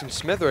got Mason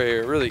Smith right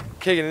here, really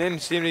kicking it in,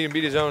 seeming he can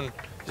beat his own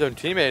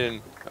teammate,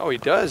 and oh, he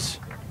does,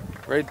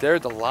 right there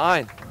at the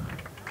line.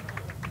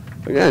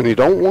 Again, you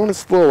don't want to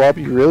slow up.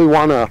 You really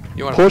want to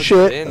push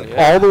it in,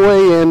 yeah. all the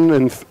way in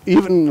and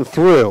even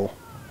through.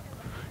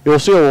 You'll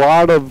see a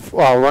lot of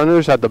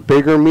runners at the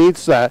bigger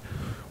meets that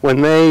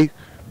when they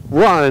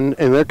run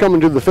and they're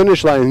coming to the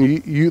finish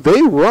line,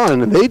 they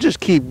run and they just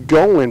keep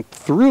going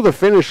through the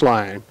finish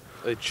line.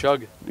 They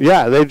chug.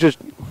 Yeah, they just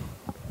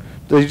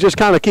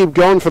kind of keep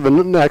going for the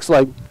next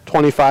like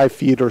 25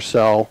 feet or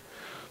so.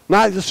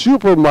 Not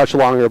super much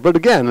longer, but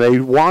again, they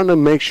want to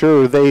make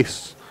sure they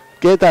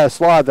get that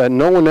slot that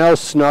no one else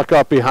snuck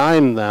up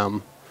behind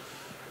them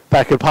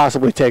that could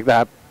possibly take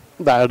that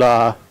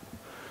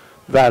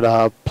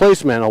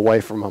placement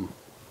away from them.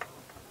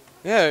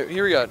 Yeah,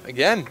 here we got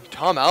again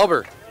Tom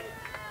Albert.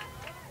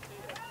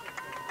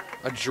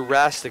 A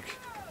drastic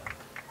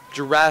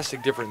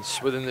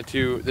difference within the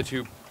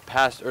two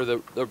past, or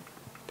the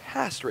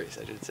past race,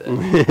 I should say.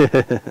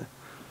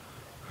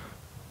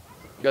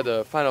 Got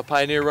the final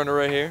Pioneer runner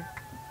right here,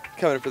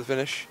 coming in for the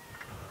finish.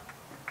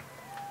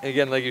 And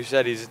again, like you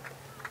said, he's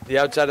the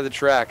outside of the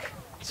track.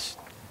 It's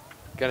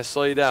gonna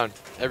slow you down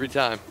every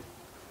time.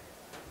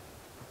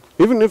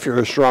 Even if you're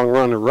a strong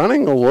runner,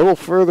 running a little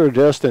further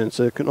distance,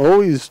 it can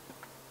always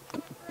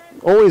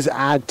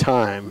add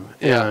time.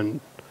 Yeah. And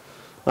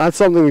that's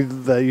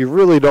something that you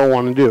really don't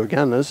want to do.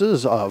 Again, this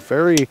is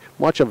very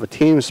much of a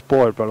team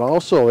sport, but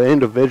also an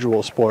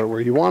individual sport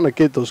where you want to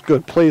get those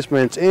good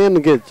placements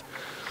and get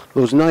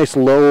those nice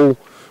low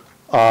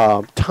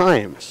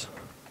times.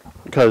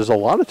 Because a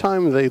lot of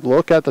times they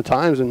look at the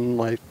times and,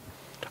 like,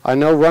 I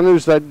know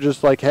runners that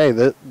just like, hey,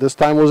 this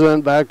time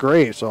wasn't that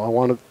great, so I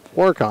want to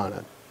work on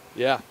it.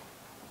 Yeah.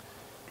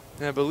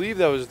 And I believe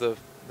that was the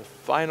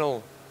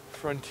final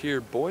Frontier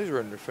boys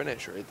runner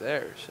finish right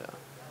there. So,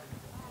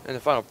 and the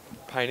final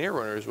Pioneer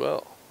runner as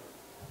well.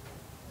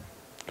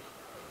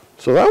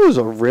 So that was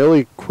a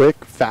really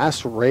quick,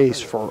 fast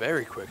race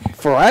very quick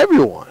for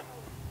everyone.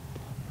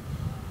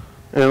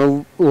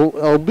 And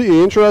it'll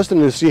be interesting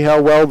to see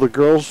how well the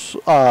girls,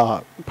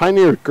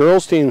 Pioneer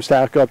girls team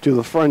stack up to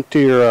the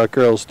Frontier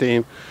girls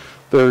team.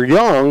 They're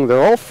young,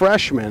 they're all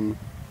freshmen,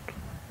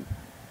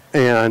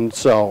 and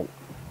so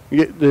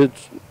it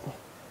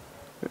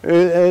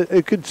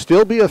could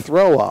still be a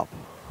throw up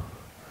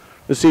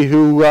to see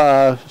who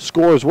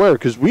scores where,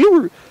 because we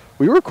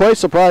were quite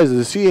surprised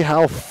to see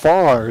how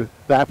far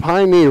that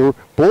Pioneer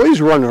boys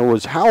runner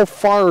was, how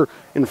far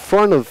in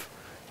front of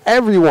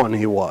everyone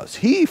he was.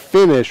 He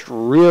finished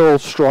real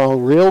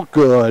strong, real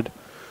good.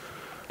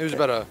 It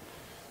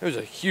was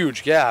a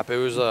huge gap. It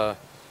was like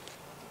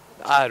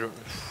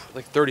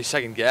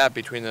 30-second gap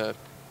between the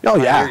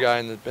Pioneer guy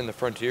and the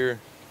Frontier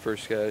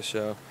first guy.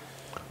 So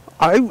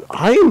I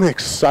am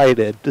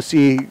excited to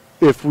see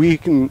if we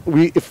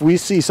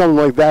see something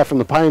like that from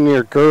the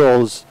Pioneer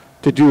girls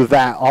to do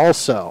that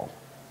also.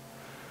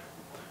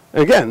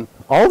 Again,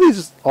 all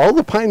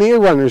the Pioneer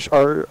runners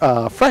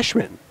are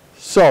freshmen,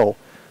 so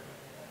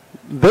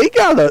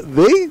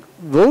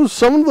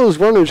some of those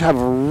runners have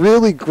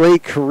really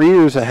great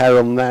careers ahead of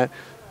them that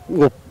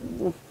will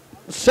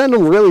send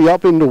them really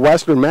up into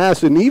Western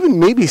Mass and even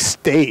maybe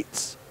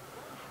states.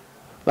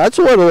 That's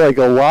what like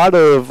a lot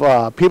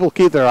of people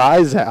keep their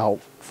eyes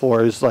out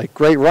for, is like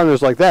great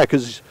runners like that,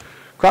 because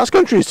cross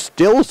country is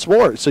still a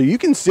sport, so you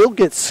can still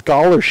get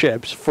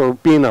scholarships for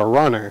being a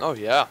runner. Oh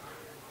yeah.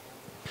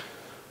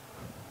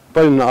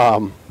 But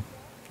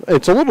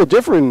it's a little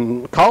different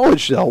in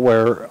college, though,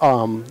 where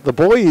the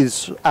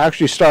boys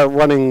actually start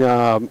running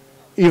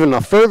even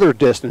a further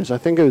distance. I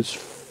think it was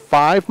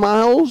 5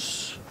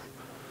 miles.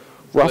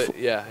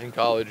 Roughly. Yeah, in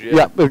college, yeah.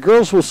 Yeah, the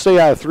girls will stay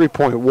at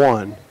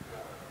 3.1.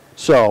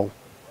 So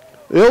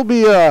it'll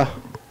be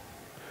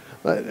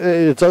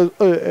it's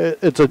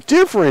a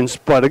difference,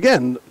 but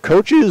again,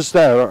 coaches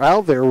that are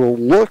out there will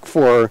look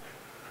for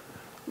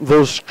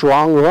those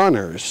strong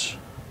runners.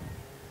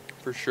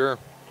 For sure.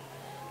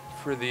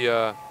 For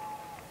the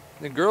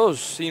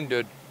girls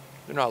they're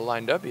not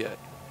lined up yet,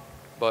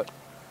 but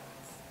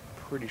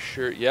pretty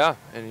sure, yeah.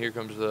 And here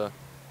comes the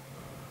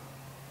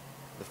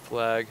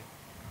flag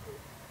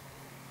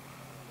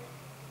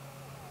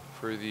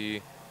for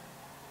the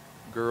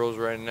girls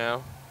right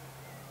now.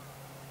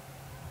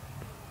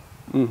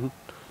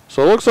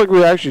 So it looks like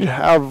we actually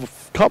have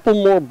a couple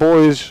more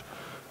boys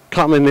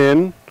coming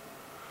in.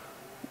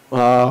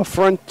 A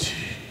Frontier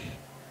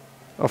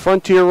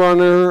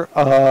runner,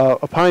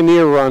 a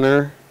Pioneer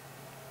runner.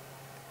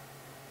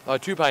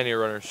 2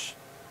 Pioneer runners.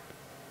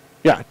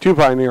 Yeah, 2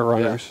 Pioneer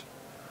runners.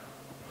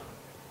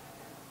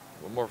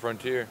 One more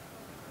Frontier.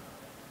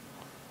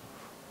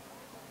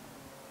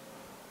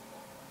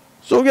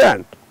 So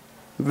again,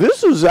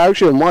 this is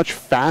actually a much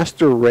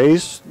faster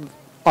race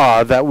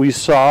that we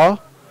saw.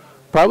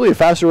 Probably a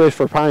faster race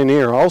for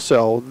Pioneer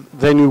also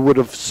than you would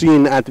have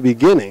seen at the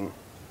beginning.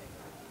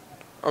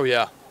 Oh,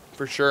 yeah,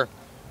 for sure.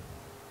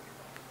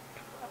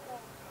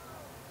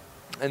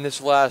 And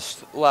this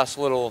last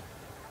little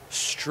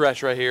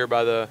stretch right here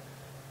by the,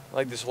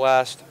 like this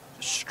last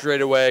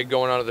straightaway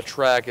going onto the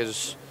track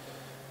is,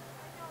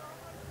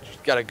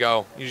 just gotta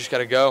go. You just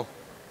gotta go.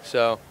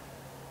 So,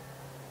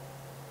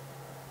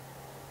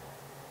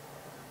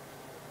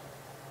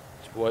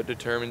 it's what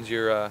determines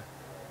your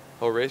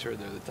whole race right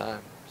there at the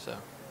time. So,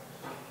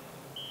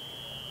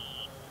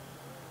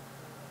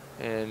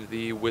 and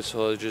the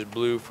whistle is just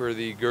blew for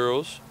the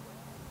girls.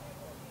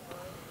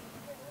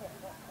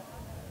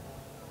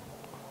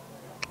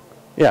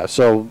 Yeah,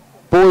 so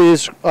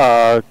boys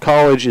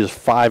college is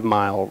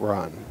 5-mile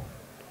run.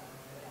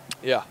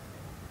 Yeah.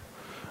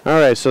 All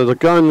right, so the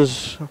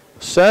gun's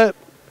set,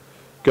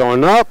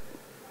 going up,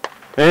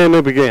 and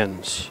it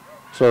begins.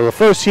 So the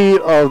first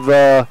heat of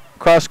the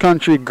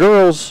cross-country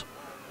girls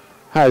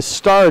has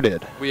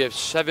started. We have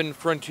 7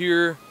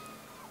 Frontier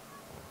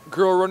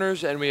girl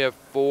runners, and we have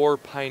 4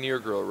 Pioneer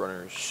girl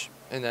runners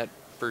in that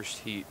first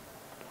heat.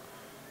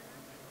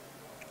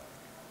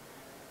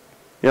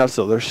 Yeah,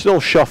 so they're still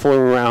shuffling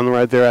around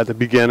right there at the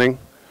beginning.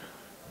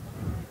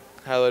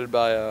 Highlighted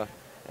by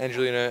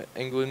Angelina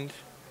England.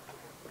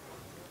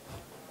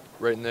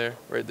 Right in there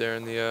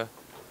in the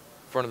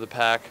front of the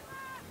pack.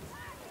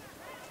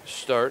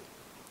 Start.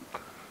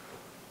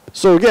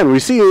 So again, we're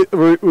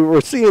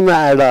seeing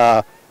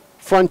that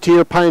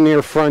Frontier,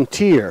 Pioneer,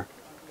 Frontier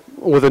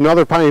with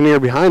another Pioneer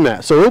behind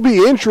that. So it'll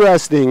be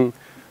interesting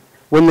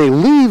when they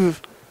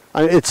leave.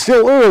 It's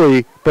still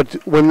early, but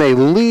when they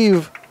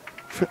leave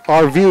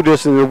our view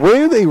distance,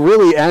 where they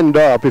really end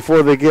up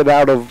before they get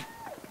out of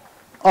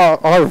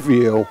our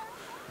view.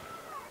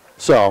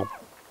 So,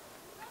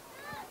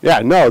 yeah,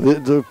 no,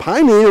 the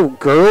Pioneer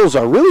girls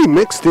are really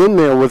mixed in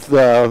there with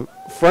the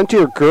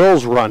Frontier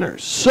girls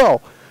runners.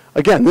 So,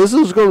 again, this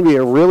is going to be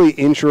a really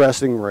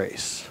interesting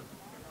race.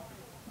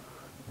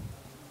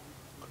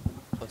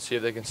 Let's see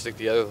if they can stick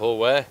together the whole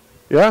way.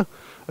 Yeah,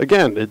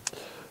 again,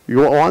 you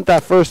want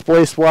that first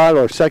place spot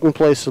or second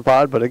place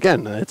spot, but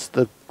again, it's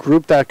the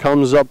group that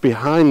comes up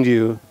behind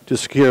you to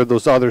secure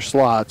those other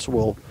slots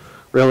will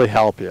really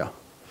help you.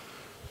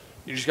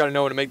 You just got to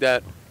know when to make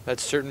that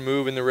certain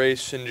move in the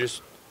race and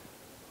just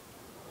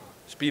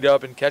speed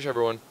up and catch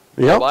everyone.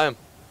 Yep. By them.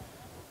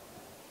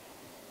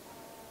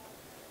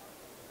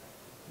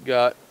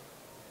 Got.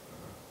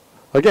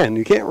 Again,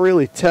 you can't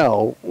really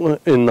tell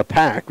in the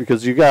pack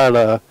because you got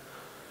a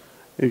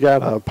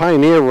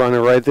Pioneer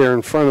runner right there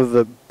in front of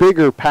the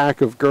bigger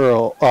pack of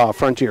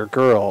Frontier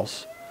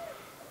girls.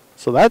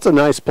 So that's a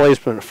nice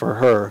placement for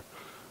her.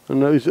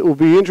 And it will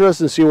be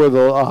interesting to see where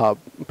the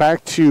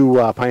back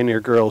 2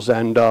 Pioneer girls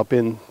end up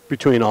in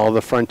between all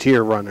the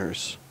Frontier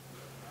runners.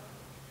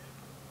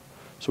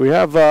 So we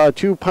have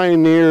 2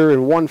 Pioneer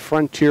and 1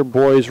 Frontier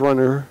boys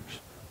runner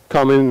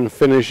coming and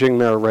finishing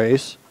their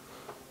race.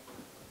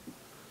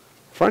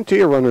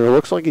 Frontier runner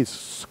looks like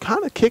he's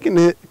kind of kicking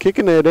it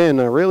in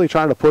and really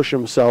trying to push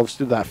himself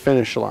to that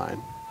finish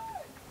line.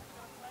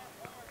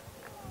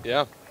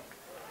 Yeah.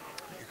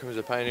 Here comes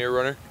the Pioneer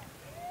runner.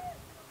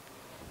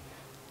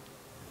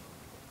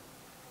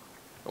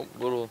 Oh,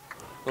 little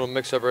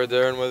mix up right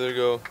there on whether to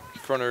go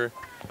front or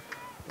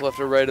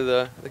left or right of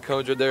the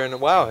cones right there. And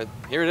wow,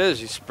 here it is.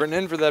 He's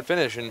sprinting in for that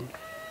finish, and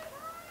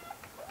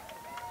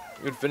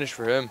good finish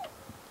for him.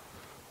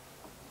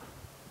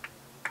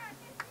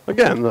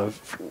 Again,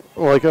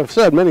 like I've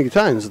said many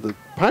times, the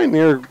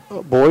Pioneer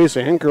boys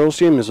and girls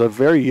team is a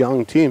very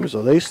young team,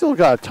 so they still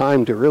got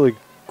time to really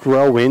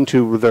grow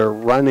into their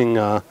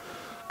running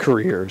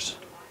careers.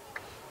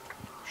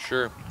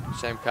 Sure.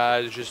 Sam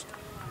Kai has just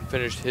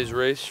finished his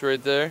race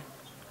right there.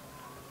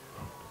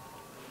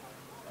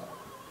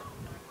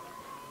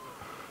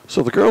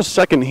 So the girls'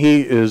 second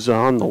heat is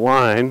on the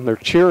line. They're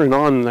cheering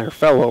on their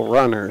fellow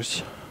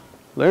runners.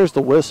 There's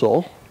the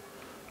whistle.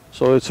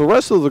 So it's the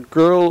rest of the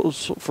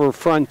girls for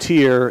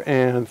Frontier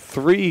and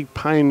 3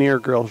 Pioneer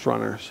girls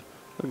runners.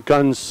 The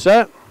gun's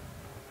set.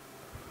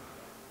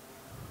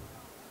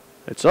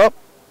 It's up.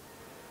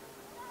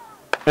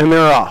 And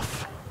they're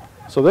off.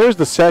 So there's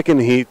the second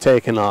heat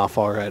taken off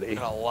already.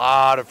 Got a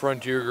lot of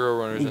Frontier girl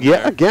runners in Yeah,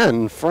 there.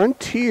 again,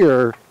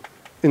 Frontier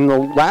in the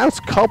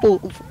last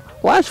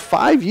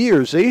 5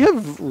 years, they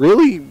have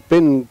really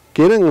been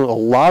getting a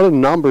lot of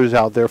numbers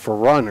out there for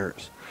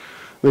runners.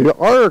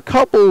 There are a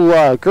couple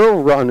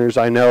girl runners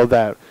I know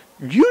that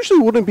usually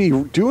wouldn't be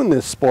doing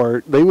this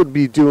sport. They would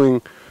be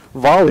doing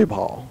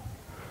volleyball.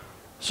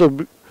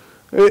 So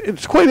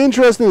it's quite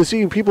interesting to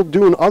see people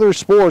doing other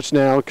sports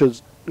now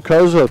because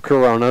of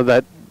Corona.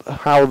 That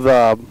how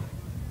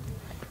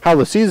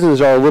the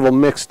seasons are a little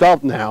mixed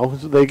up now.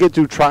 They get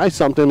to try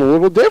something a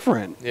little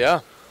different.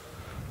 Yeah.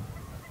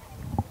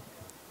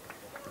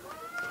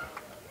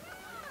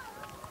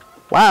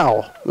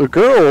 Wow, the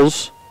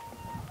girls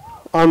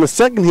on the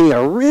second heat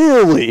are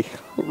really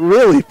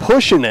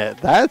pushing it.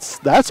 That's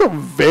a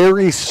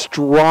very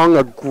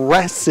strong,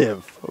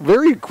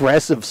 very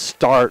aggressive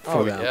start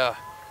for them. Oh, yeah.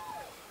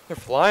 They're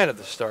flying at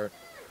the start.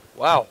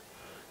 Wow.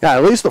 Yeah,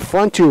 at least the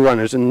Frontier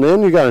runners. And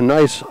then you got a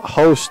nice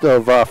host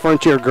of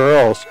Frontier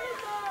girls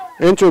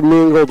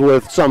intermingled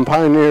with some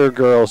Pioneer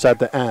girls at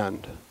the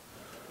end.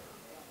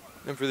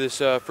 And for this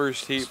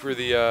first heat for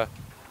the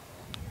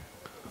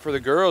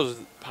girls,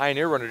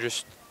 Pioneer runner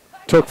just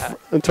took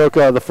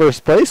the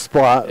first place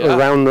spot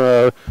around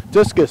the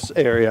discus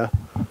area.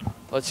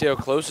 Let's see how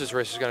close this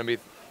race is going to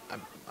be.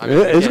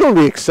 It's going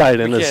to be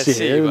exciting to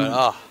see.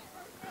 But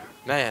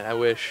man, I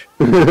wish.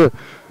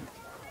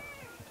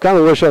 Kind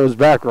of wish I was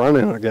back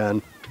running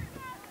again.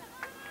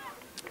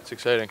 It's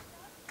exciting.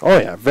 Oh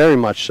yeah, very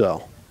much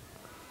so.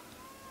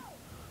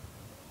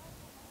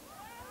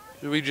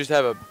 We just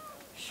have a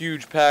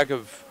huge pack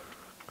of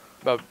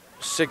about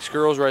 6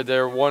 girls right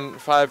there,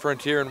 5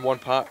 Frontier and 1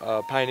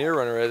 Pioneer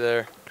runner right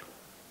there.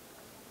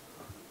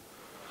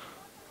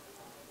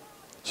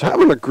 So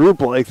having a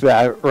group like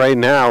that right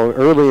now,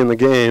 early in the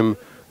game,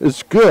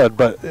 is good,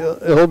 but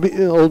it'll be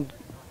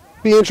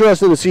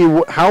interesting to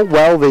see how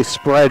well they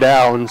spread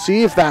out and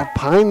see if that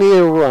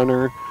Pioneer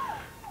runner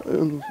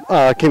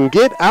can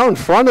get out in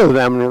front of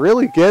them and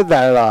really get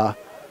that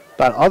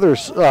other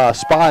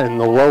spot in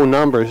the low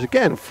numbers.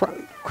 Again,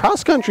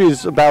 cross country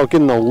is about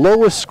getting the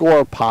lowest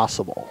score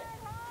possible,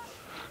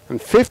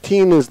 and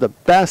 15 is the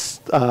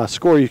best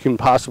score you can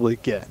possibly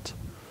get.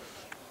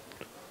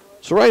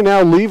 So right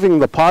now, leaving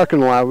the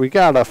parking lot, we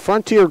got a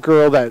Frontier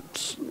girl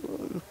that's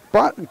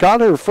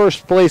got her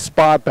first place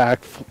spot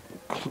back.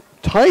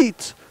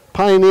 Tight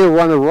Pioneer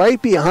runner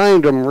right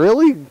behind him,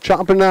 really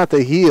chomping at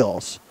the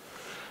heels.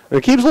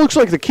 And it looks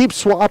like they keep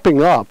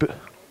swapping up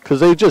because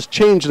they just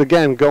changed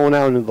again going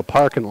out into the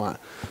parking lot.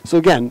 So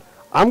again,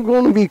 I'm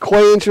going to be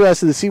quite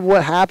interested to see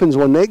what happens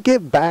when they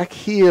get back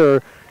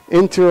here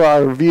into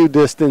our view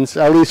distance,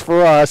 at least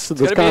for us,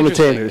 the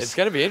commentators. It's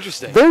going to be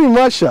interesting. Very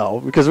much so,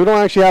 because we don't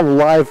actually have a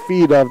live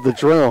feed of the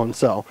drone.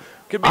 So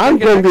I'm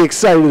going to be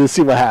excited to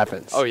see what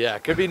happens. Oh, yeah.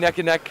 Could be neck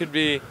and neck. Could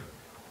be,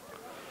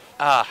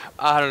 I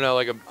don't know,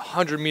 like a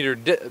 100-meter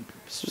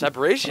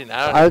separation.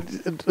 I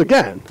don't know.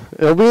 Again,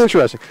 it'll be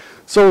interesting.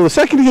 So the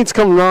second heat's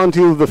coming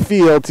onto the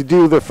field to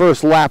do the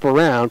first lap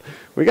around.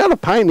 We got a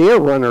Pioneer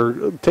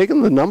runner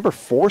taking the number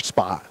 4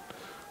 spot.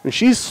 And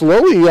she's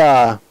slowly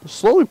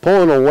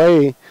pulling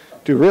away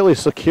to really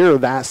secure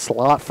that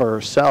slot for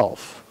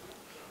herself.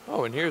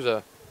 Oh, and here's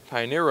a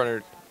Pioneer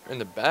runner in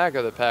the back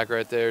of the pack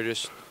right there,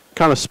 just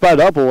kind of sped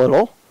up a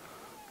little.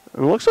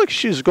 And it looks like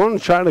she's going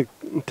to try to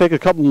take a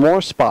couple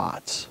more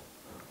spots.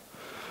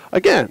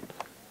 Again,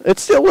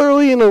 it's still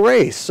early in the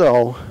race,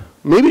 so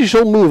maybe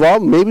she'll move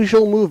up, maybe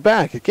she'll move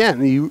back.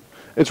 Again,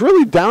 it's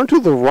really down to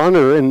the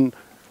runner and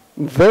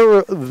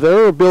their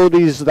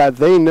abilities that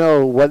they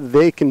know what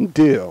they can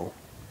do.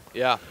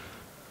 Yeah.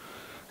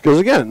 Because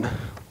again,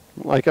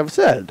 like I've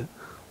said,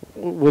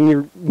 when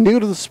you're new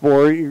to the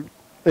sport,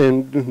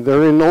 and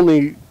they're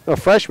only a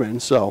freshman,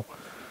 so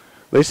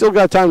they still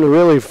got time to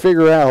really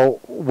figure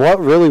out what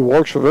really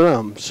works for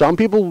them. Some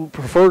people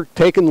prefer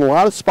taking a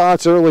lot of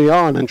spots early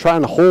on and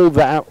trying to hold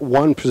that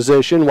one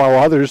position, while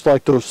others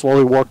like to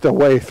slowly work their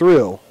way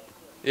through.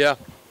 Yeah.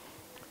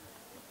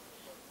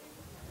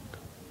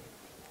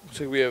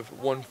 Looks like we have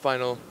one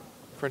final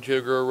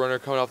Frontier girl runner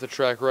coming off the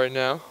track right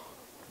now.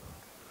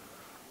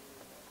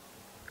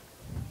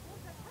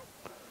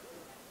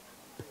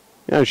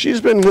 Yeah,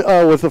 she's been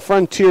with the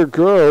Frontier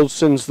girls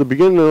since the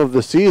beginning of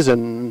the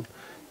season.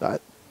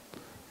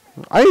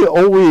 I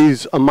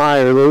always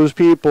admire those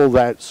people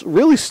that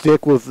really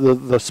stick with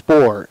the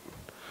sport.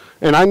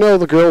 And I know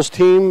the girls'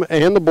 team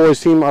and the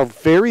boys' team are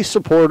very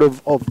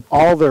supportive of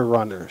all their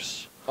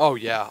runners. Oh,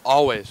 yeah,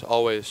 always,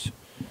 always.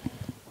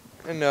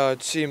 And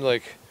it seemed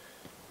like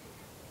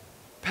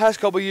past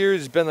couple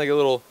years it's been like a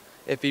little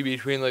iffy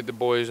between like the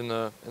boys and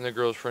the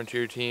girls'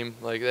 Frontier team.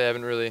 Like they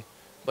haven't really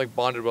like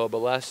bonded well, but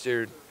last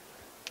year it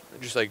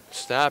just like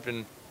snapped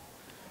and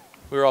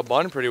we were all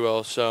bonding pretty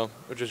well, so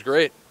which is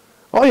great.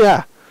 Oh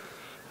yeah.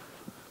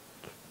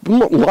 A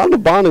lot of the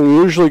bonding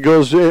usually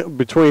goes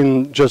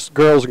between just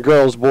girls and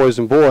girls, boys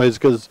and boys,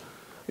 because,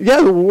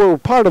 yeah, we're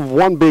part of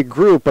one big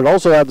group, but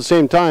also at the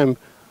same time,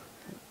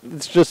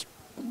 it's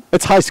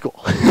high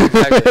school.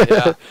 Exactly,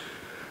 yeah.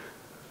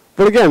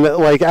 But again,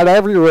 like at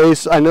every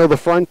race, I know the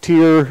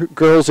Frontier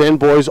girls and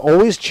boys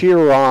always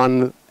cheer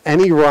on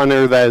any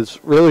runner that's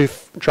really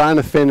trying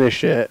to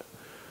finish it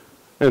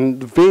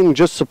and being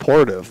just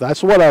supportive.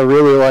 That's what I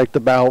really liked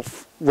about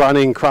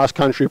running cross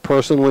country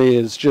personally,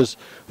 is just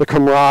the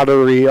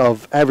camaraderie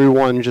of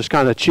everyone just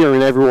kind of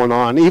cheering everyone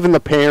on. Even the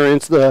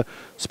parents, the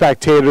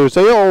spectators,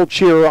 they all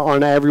cheer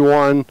on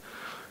everyone.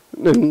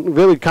 and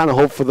really kind of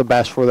hope for the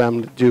best for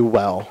them to do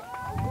well.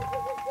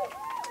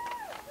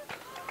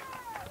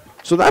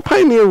 So that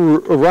Pioneer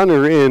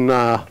runner in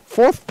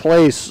 4th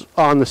place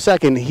on the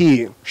second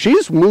heat,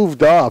 she's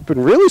moved up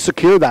and really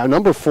secured that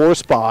number 4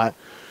 spot.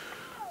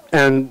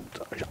 And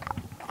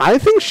I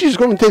think she's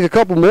going to take a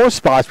couple more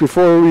spots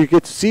before we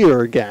get to see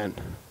her again.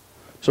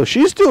 So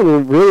she's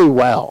doing really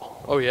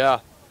well. Oh, yeah.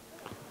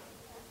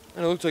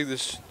 And it looks like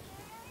this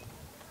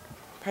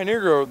Pioneer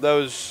girl that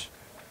was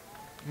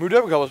moved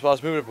up a couple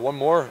spots, moving up one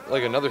more,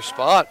 like another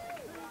spot.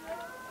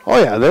 Oh,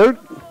 yeah, they're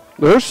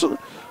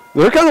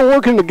kind of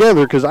working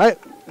together because I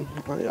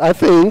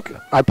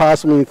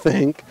possibly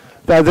think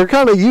that they're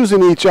kind of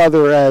using each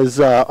other as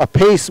a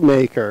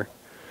pacemaker,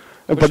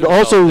 but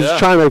also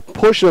trying to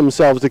push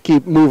themselves to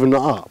keep moving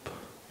up.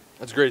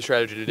 That's a great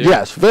strategy to do.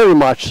 Yes, very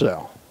much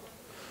so.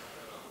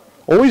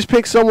 Always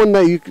pick someone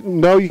that you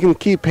know you can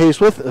keep pace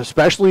with,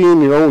 especially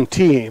in your own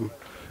team,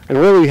 and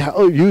really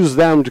use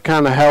them to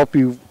kind of help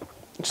you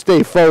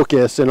stay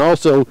focused and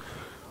also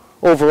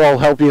overall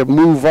help you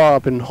move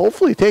up and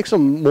hopefully take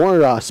some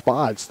more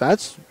spots.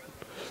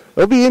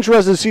 It'll be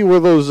interesting to see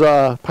where those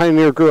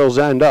Pioneer girls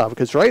end up,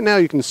 because right now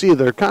you can see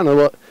they're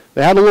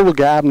they had a little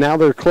gap, now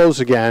they're close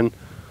again.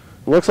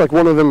 It looks like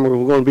one of them are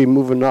going to be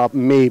moving up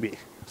maybe.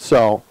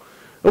 So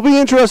it'll be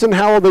interesting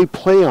how they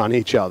play on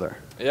each other.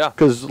 Yeah.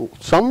 Because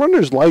some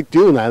runners like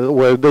doing that,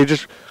 where they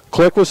just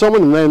click with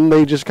someone and then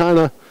they just kind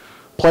of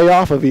play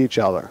off of each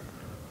other.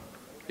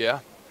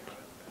 Yeah.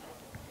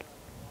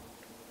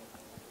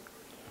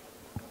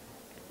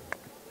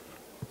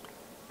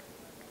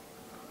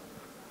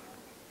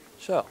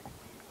 So,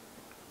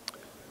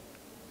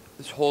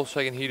 this whole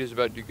second heat is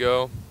about to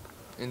go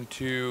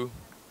into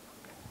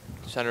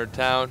the center of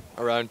town,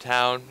 around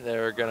town.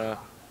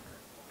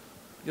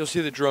 You'll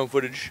see the drone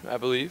footage, I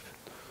believe,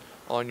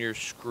 on your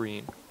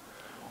screen.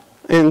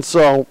 And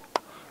so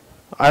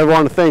I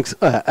want to thank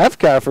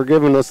FCAT for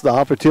giving us the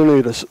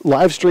opportunity to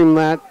live stream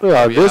that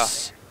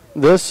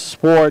this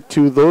sport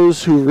to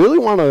those who really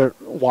want to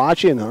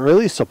watch it and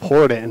really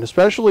support it, and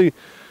especially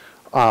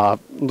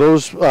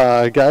those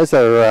guys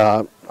that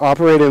are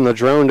operating the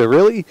drone to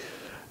really.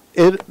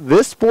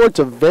 This sport's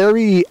a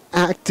very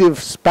active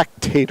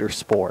spectator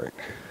sport,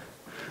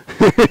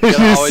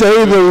 to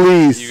say the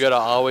least. You gotta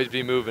always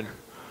be moving.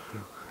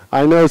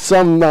 I know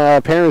some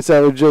parents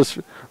that would just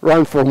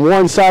run from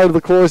one side of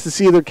the course to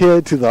see their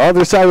kid to the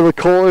other side of the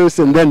course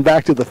and then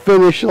back to the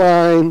finish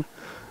line.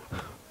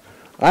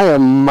 I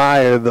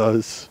admire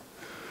those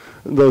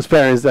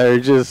parents that are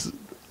just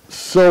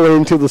so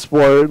into the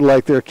sport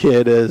like their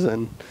kid is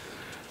and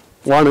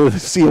want to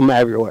see them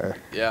everywhere.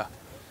 Yeah,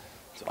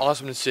 it's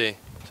awesome to see.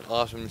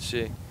 So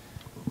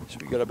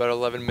we got about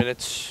 11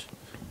 minutes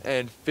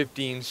and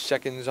 15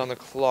 seconds on the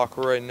clock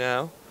right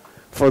now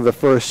for the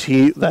first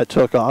heat that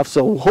took off.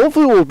 So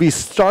hopefully we'll be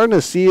starting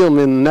to see them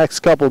in the next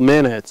couple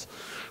minutes.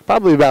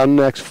 Probably about the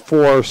next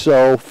 4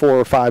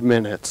 or 5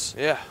 minutes.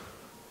 Yeah.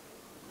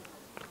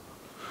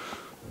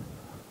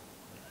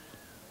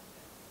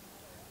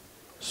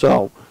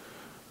 So,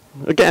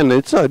 again,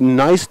 it's a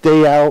nice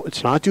day out.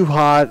 It's not too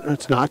hot.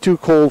 It's not too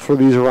cold for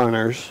these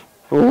runners.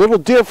 A little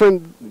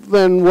different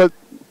than what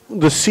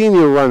the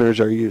senior runners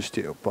are used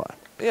to. But,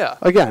 yeah.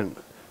 Again,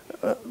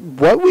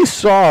 what we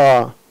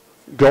saw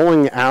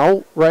going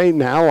out right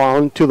now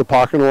onto the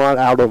parking lot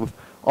out of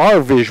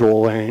our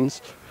visual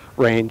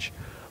range,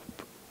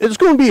 it's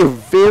going to be a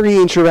very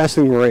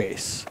interesting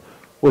race,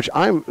 which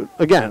I'm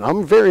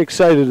very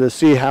excited to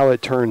see how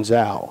it turns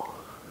out.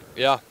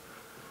 Yeah.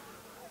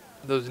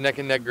 Those neck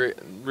and neck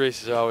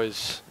races are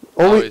always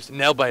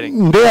nail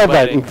biting. Nail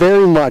biting,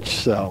 very much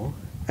so.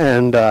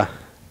 And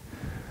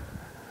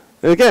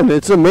again,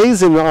 it's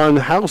amazing on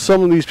how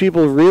some of these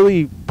people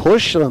really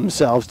push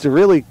themselves to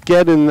really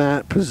get in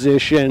that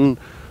position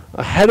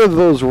ahead of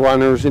those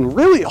runners and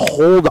really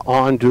hold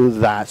on to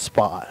that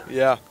spot.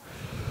 Yeah.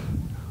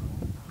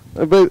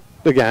 But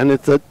again,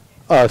 it's a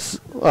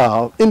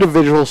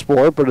individual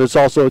sport, but it's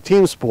also a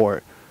team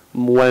sport.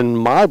 When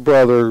my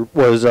brother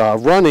was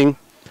running,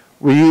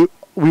 we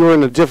were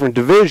in a different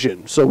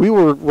division, so we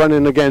were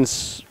running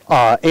against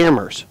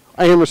Amherst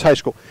High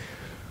School.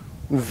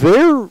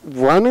 Their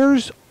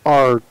runners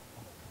are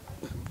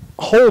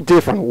a whole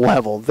different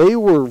level. They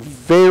were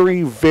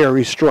very,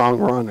 very strong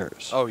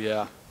runners. Oh,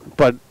 yeah.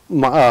 But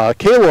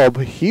Caleb,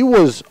 he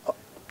was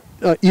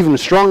even a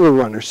stronger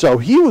runner, so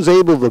he was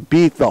able to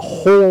beat the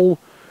whole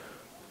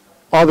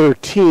other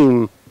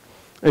team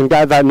and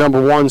got that number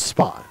 1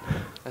 spot.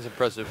 That's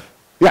impressive.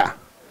 Yeah,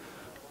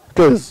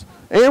 because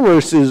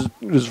Amherst is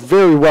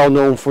very well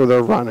known for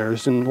their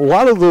runners, and a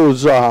lot of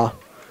those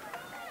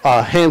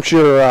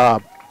Hampshire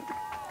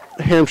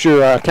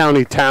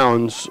County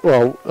towns,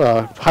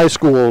 high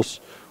schools,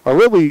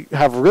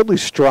 have really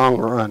strong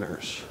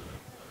runners.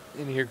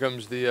 And here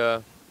comes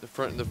the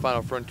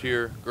final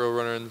Frontier girl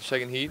runner in the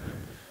second heat,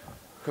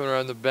 coming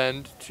around the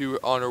bend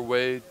on her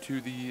way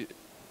to the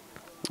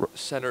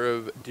center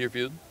of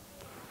Deerfield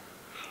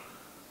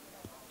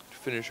to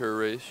finish her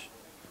race.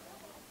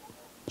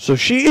 So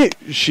she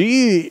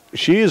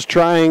is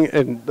trying,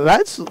 and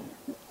that's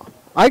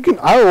I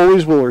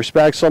always will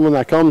respect someone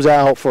that comes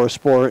out for a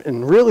sport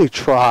and really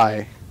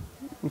try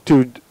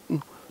to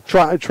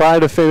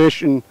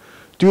finish and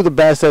do the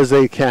best as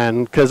they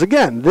can. Because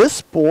again, this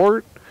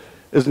sport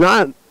is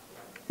not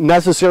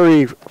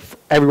necessarily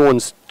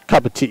everyone's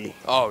cup of tea.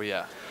 Oh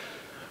yeah.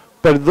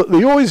 But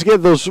you always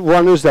get those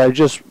runners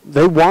that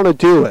they want to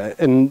do it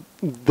and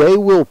they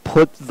will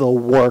put the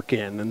work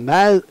in, and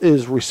that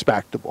is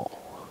respectable.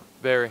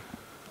 Very,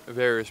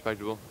 very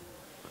respectable.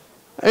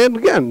 And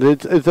again,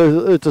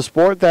 it's a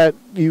sport that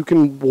you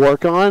can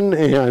work on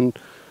and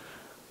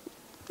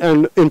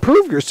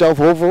improve yourself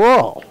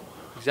overall.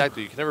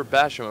 Exactly. You can never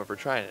bash them for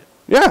trying it.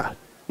 Yeah.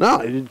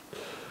 No,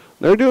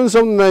 they're doing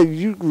something that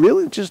you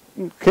really just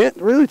can't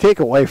really take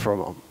away from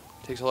them.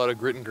 Takes a lot of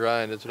grit and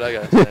grind. That's what I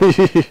gotta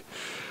say.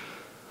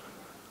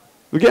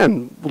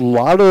 Again, a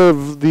lot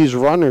of these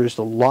runners,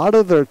 a lot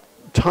of their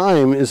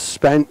time is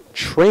spent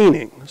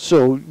training.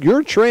 So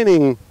you're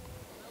training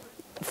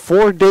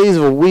 4 days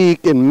a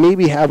week and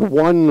maybe have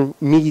one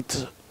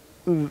meet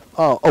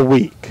a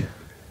week.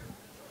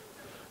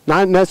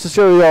 Not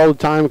necessarily all the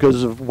time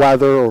because of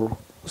weather or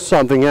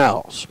something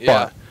else.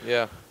 Yeah, but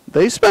yeah.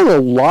 they spend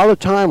a lot of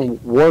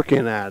time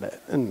working at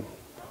it. And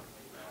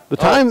the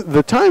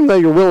time that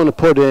you're willing to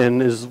put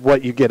in is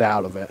what you get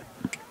out of it.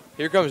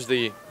 Here comes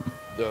the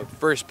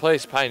first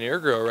place Pioneer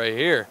girl right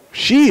here.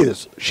 She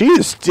is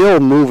still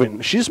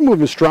moving. She's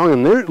moving strong,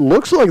 and there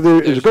looks like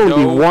there's going to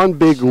be one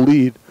big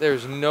lead.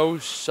 There's no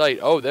sight.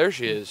 Oh, there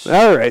she is.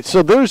 All right,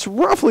 so there's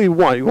roughly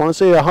what you want to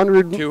say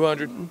 100,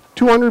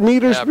 200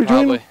 meters between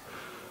probably. them.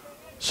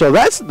 So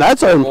that's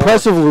an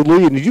impressive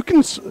lead. You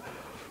can,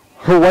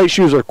 her white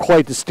shoes are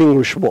quite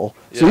distinguishable.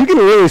 So you can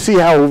really see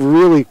how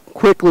really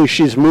quickly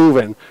she's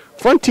moving.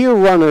 Frontier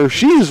runner,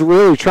 she's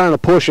really trying to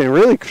push and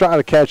really try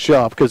to catch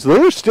up because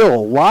there's still a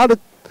lot of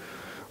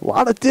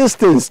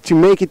distance to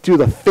make it to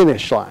the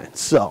finish line.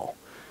 So,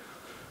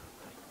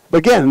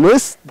 again,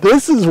 this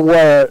is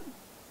what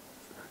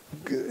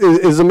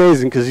is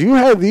amazing because you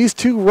have these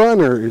two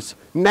runners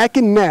neck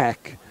and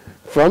neck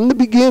from the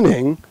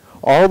beginning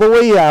all the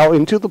way out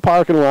into the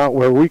parking lot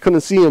where we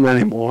couldn't see them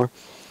anymore.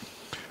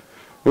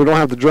 We don't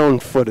have the drone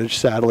footage,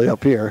 sadly,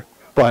 up here.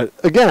 But,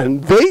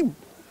 again, they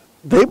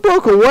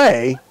broke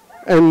away.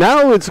 And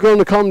now it's going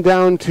to come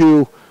down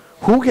to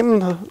who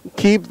can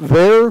keep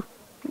their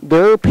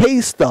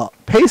pace up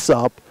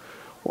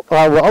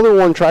while the other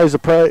one tries to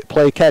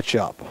play catch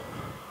up.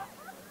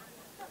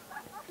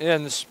 Yeah,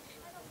 and this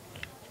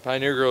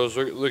Pioneer girl is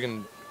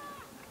looking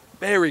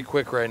very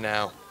quick right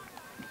now.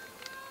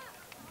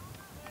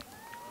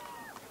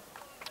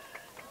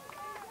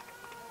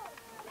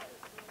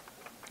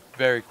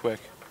 Very quick.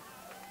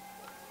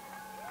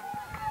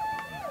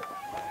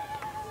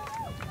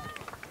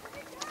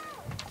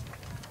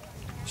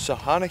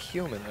 Sahana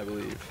Heilman, I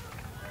believe.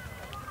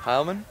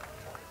 Heilman?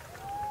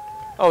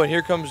 Oh, and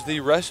here comes the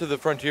rest of the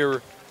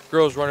Frontier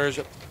girls runners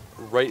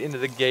right into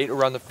the gate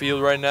around the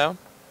field right now.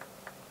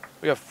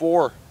 We got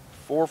four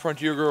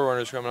Frontier girl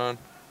runners coming on.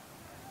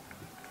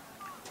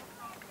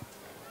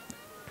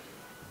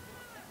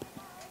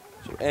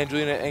 So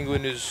Angelina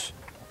Englund is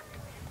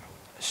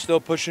still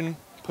pushing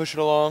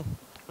along.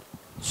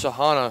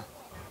 Sahana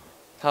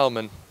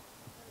Heilman,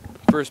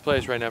 first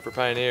place right now for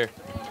Pioneer.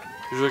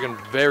 She's looking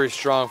very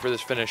strong for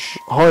this finish.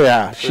 Oh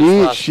yeah,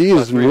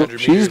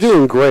 she's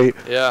doing great.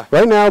 Yeah.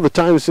 Right now the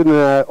time is sitting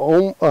at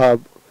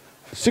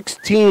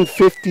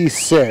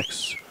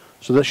 16:56,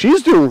 so that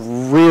she's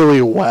doing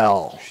really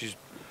well.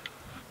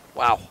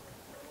 Wow.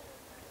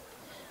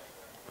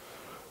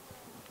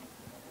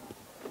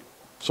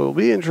 So it'll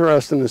be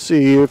interesting to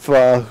see if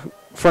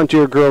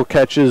Frontier Girl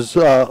catches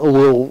a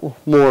little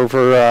more of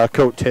her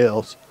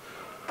coattails.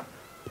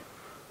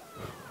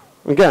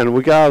 Again,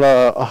 we got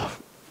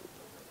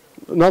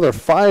another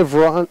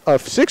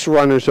 6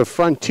 runners of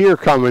Frontier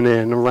coming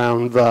in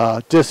around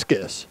the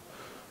discus.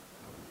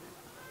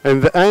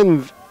 And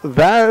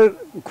that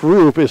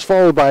group is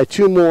followed by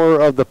 2 more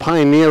of the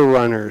Pioneer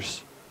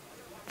runners,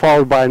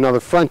 followed by another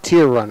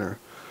Frontier runner.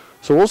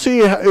 So we'll see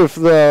if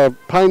the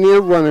Pioneer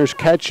runners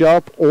catch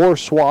up or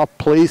swap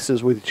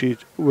places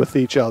with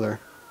each other.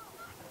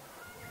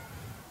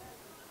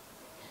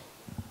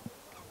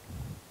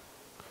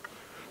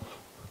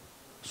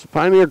 So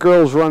Pioneer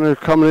girls runner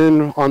coming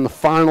in on the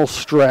final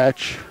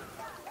stretch.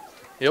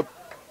 Yep.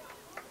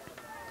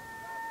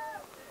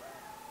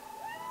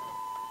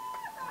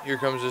 Here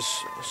comes this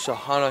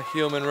Sahana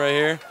Heilman right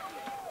here,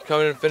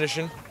 coming in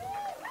finishing.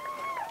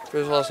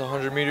 First last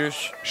 100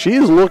 meters.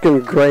 She's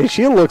looking great.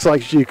 She looks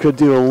like she could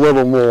do a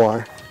little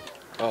more.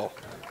 Oh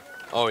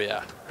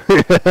yeah.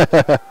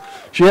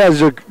 She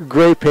has a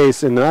great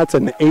pace, and that's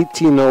an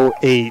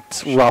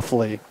 18:08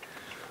 roughly.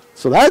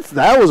 So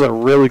that was a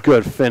really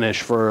good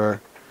finish for her.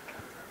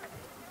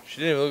 She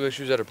didn't even look like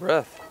she was out of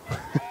breath.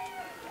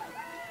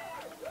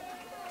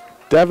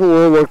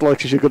 Definitely looked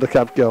like she could have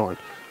kept going.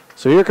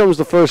 So here comes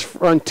the first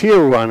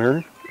Frontier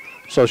runner.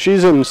 So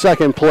she's in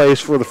second place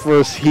for the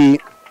first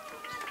heat.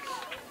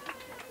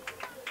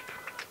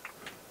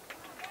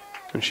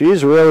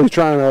 She's really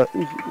trying to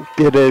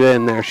get it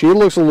in there. She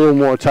looks a little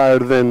more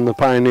tired than the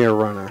Pioneer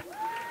runner.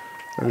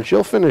 And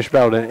she'll finish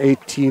about an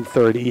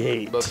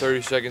 18:38. About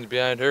 30 seconds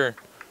behind her.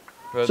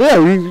 But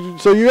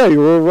So yeah, you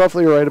were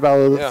roughly right about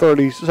a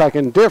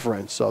 30-second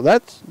difference. So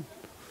that's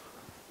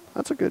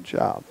a good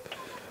job.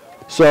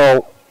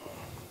 So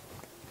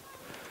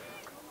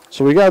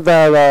we got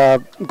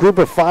that group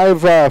of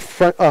 5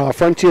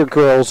 Frontier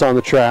girls on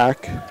the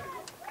track.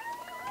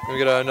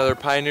 we got another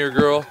Pioneer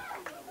girl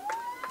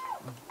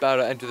about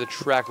to enter the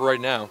track right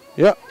now.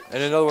 Yep.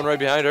 And another one right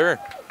behind her.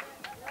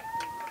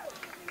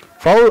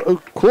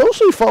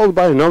 Closely followed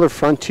by another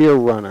Frontier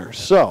runner.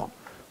 So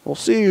we'll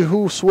see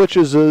who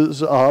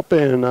switches up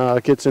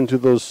and gets into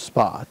those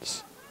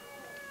spots.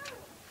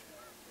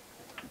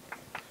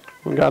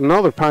 We got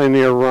another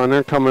Pioneer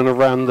runner coming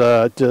around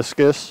the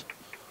discus.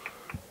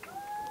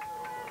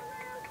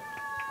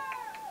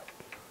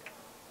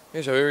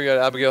 Okay, so here we got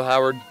Abigail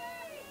Howard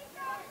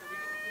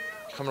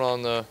coming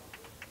along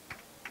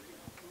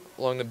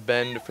the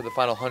bend for the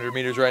final 100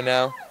 meters right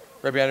now.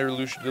 Right behind her,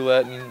 Lucia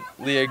Dillette and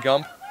Leah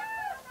Gump.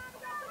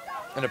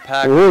 In a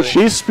pack. Ooh,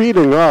 she's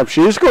speeding up.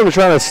 She's going to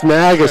try to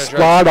snag a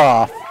spot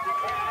off.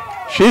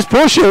 She's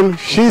pushing.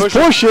 She's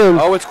pushing.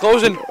 Oh, it's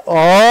closing.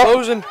 Oh.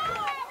 Closing.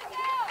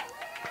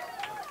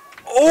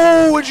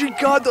 Oh, and she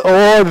got the.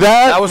 Oh,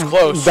 that was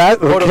close.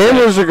 The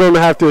cameras are going to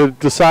have to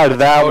decide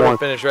that one.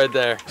 Finish right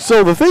there.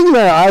 So the thing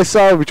that I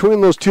saw between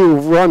those two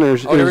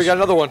runners. Oh, here we got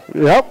another one.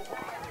 Yep.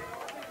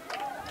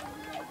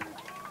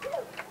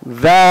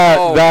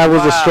 That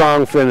was a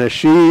strong finish.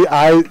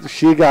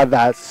 She got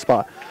that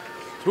spot.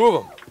 2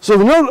 of them. So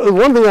the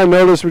one thing I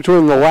noticed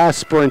between the last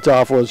sprint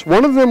off was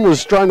one of them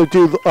was trying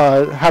to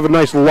have a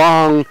nice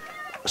long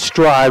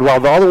stride, while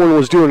the other one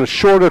was doing a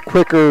shorter,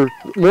 quicker,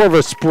 more of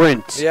a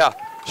sprint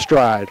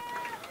stride.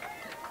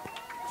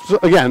 So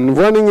again,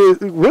 running it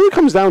really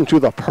comes down to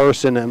the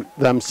person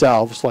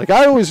themselves. Like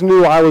I always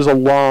knew I was a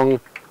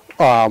long,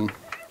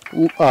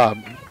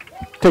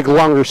 take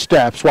longer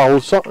steps,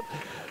 while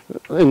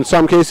in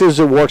some cases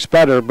it works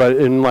better, but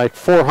in like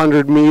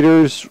 400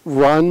 meters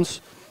runs,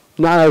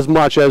 not as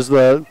much as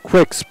the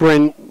quick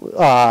sprint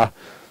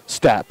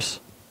steps.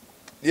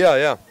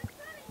 Yeah.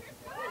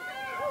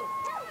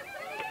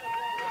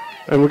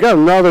 And we got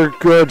another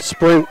good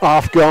sprint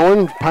off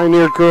going.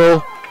 Pioneer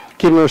girl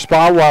keeping her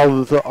spot,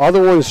 while the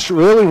other one's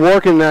really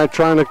working at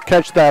trying to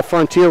catch that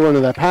Frontier runner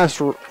that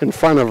passed in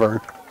front of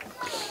her.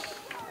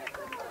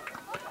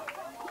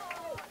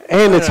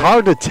 And it's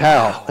hard to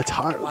tell. It's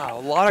hard.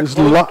 Wow, There's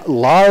a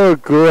lot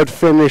of good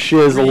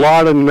finishes, a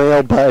lot of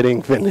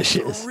nail-biting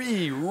finishes.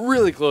 3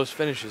 really close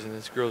finishes in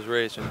this girls'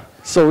 race.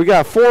 So we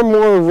got 4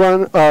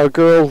 more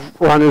girl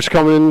runners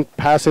coming,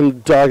 passing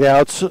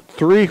dugouts.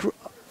 3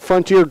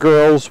 Frontier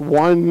girls,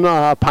 1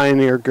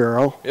 Pioneer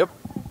girl. Yep.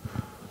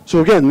 So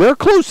again, they're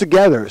close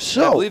together.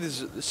 So I believe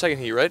this is the second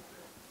heat, right?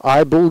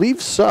 I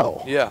believe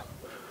so. Yeah.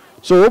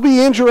 So it'll be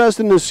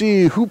interesting to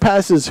see who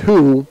passes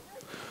who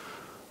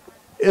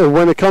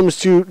when it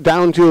comes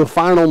down to the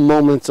final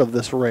moments of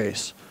this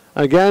race.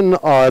 Again,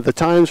 the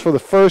times for the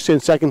first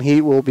and second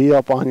heat will be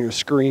up on your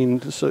screen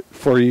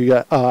for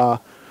you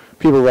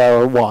people that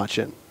are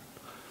watching.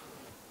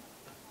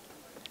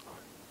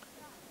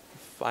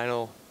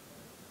 Final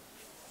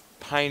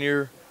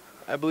Pioneer,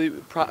 I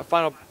believe,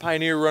 final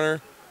Pioneer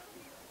runner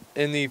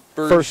in the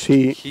first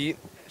heat.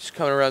 Just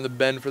coming around the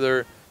bend for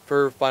their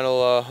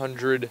final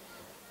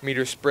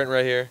 100-meter sprint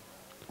right here.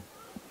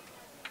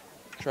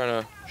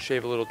 Trying to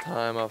shave a little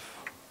time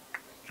off,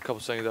 a couple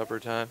seconds off her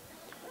time.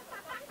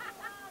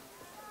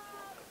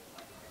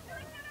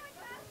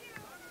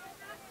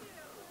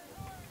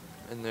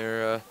 And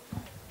there,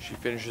 she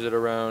finishes at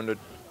around a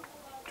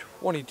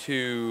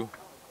 22:10.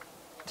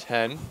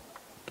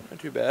 Not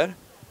too bad.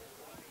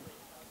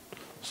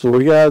 So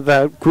we got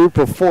that group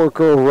of 4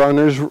 girl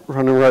runners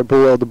running right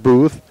below the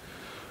booth.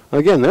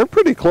 Again, they're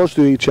pretty close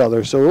to each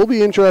other, so it'll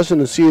be interesting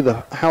to see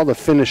how the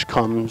finish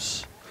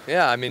comes.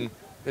 Yeah, I mean,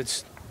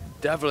 it's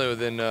definitely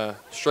within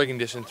striking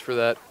distance for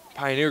that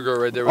Pioneer girl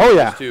right there. Oh,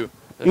 yeah. Two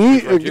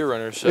Frontier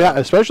runners. So. Yeah,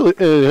 especially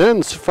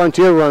and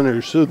Frontier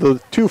runners. So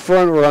the 2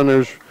 front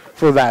runners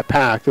for that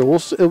pack.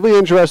 It'll be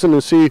interesting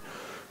to see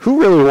who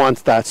really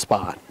wants that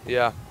spot.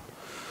 Yeah.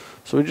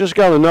 So we just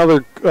got another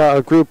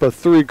group of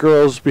 3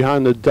 girls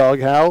behind the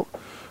dugout.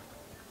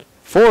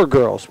 4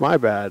 girls, my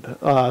bad.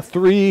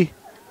 3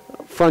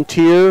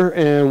 Frontier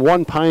and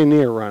 1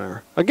 Pioneer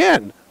runner.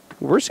 Again,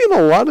 we're seeing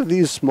a lot of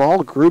these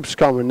small groups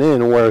coming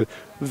in where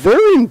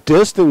they're in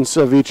distance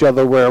of each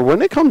other, where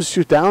when it comes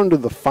down to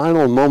the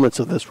final moments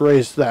of this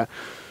race, that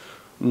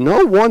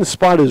no one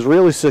spot is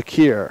really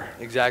secure.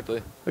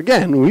 Exactly.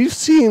 Again, we've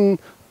seen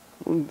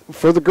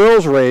for the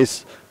girls'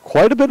 race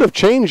quite a bit of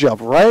change-up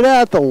right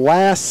at the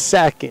last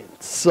second.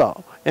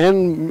 So,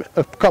 and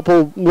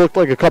looked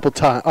like a couple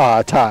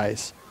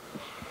ties.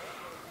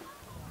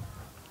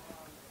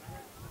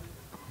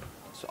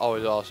 It's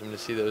always awesome to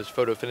see those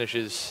photo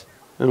finishes.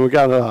 And we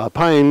got a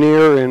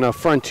Pioneer and a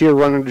Frontier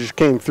runner just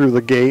came through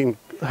the gate and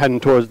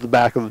heading towards the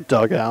back of the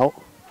dugout.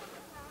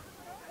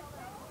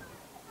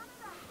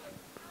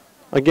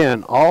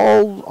 again,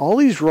 all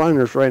these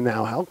runners right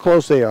now, how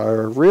close they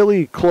are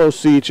really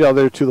close to each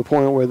other to the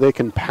point where they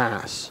can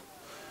pass.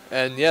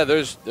 And yeah,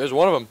 there's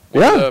one of them.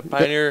 Yeah.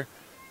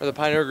 The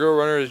Pioneer girl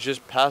runner is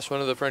just past one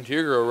of the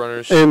Frontier girl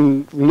runners.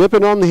 And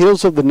nipping on the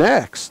heels of the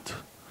next.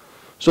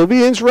 So it'll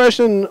be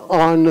interesting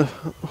on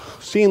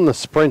seeing the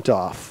sprint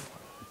off.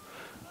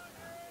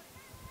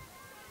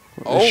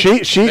 Oh, she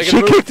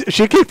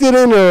kicked it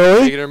in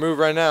early. Making her move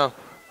right now.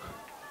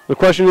 The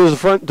question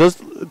is, does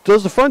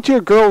the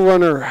Frontier girl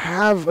runner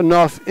have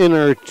enough in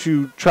her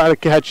to try to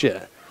catch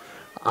it?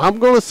 I'm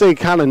going to say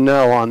kind of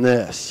no on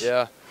this.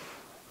 Yeah.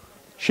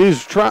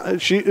 She's trying.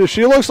 She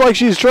looks like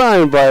she's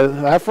trying, but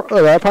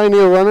that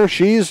Pioneer runner,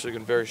 she's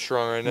looking very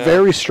strong right now.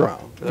 Very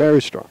strong. Yeah.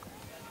 Very strong.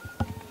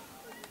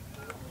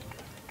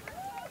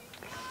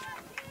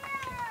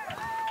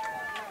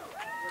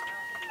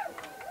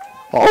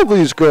 All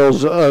these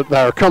girls that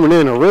are coming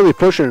in are really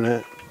pushing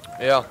it.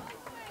 Yeah.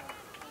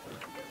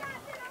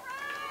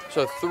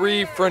 So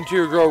 3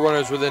 Frontier girl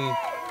runners within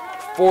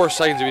 4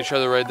 seconds of each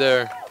other right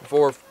there.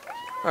 4,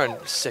 or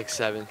 6,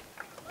 7.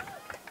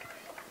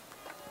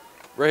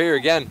 Right here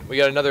again, we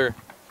got another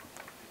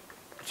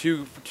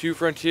two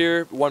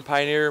Frontier, 1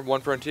 Pioneer,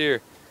 1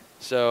 Frontier.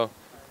 So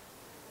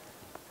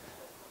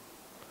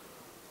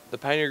the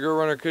Pioneer girl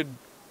runner could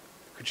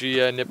she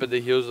nip at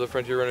the heels of the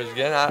Frontier runners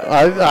again?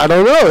 I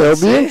don't know.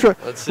 It'll be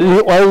interesting. Let's see.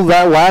 Well,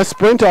 that last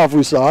sprint off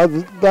we saw,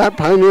 that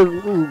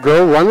Pioneer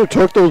girl runner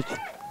took those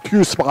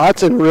 2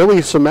 spots and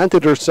really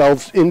cemented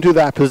herself into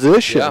that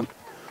position. Yeah.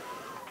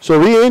 So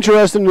it'll be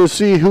interesting to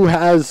see who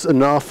has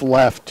enough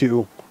left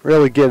to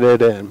really get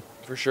it in.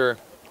 For sure.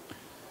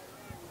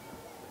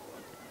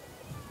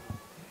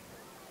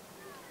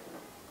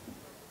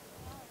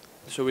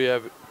 So we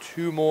have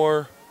 2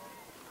 more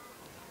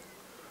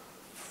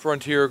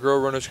Frontier girl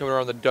runners coming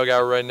around the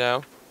dugout right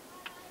now.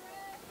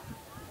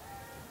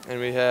 And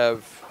we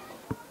have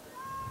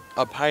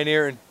a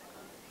Pioneer and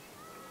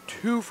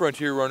 2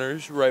 Frontier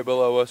runners right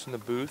below us in the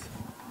booth.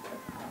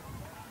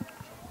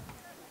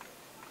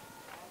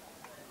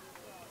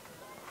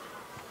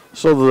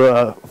 So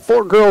the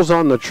 4 girls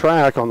on the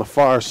track on the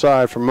far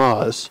side from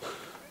us,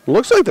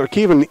 looks like they're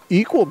keeping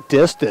equal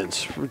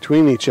distance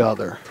between each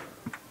other.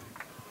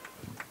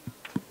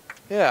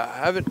 Yeah,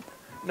 I haven't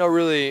no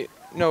really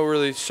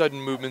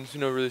sudden movements,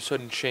 no really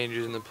sudden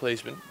changes in the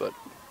placement, but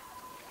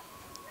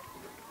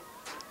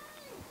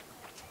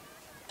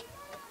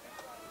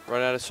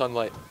run out of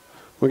sunlight.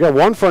 We got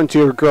 1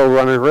 Frontier girl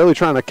runner really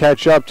trying to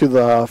catch up to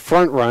the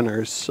front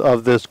runners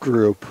of this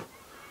group.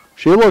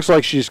 She looks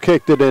like she's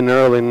kicked it in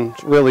early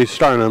and really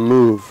starting to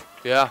move.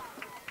 Yeah.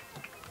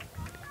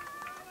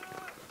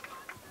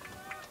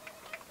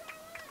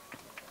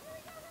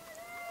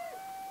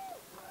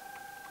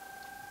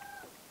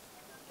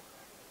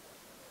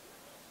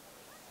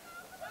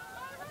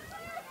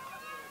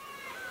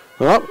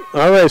 Well,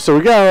 all right. So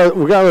we got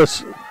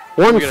this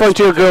 1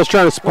 Frontier girl's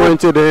trying to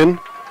sprint it in.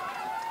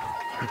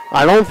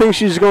 I don't think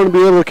she's going to be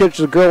able to catch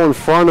the girl in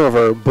front of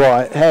her,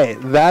 but hey,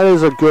 that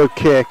is a good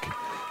kick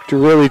to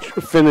really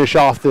finish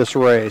off this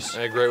race.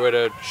 And a great way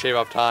to shave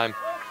off time.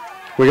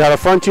 We got a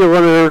Frontier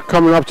runner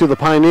coming up to the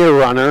Pioneer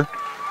runner.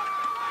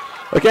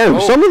 Again,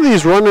 some of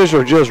these runners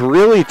are just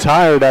really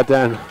tired at the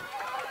end.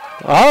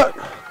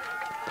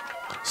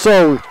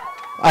 So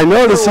I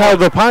noticed how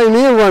the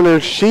Pioneer runner,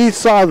 she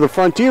saw the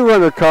Frontier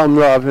runner come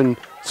up and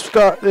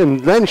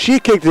then she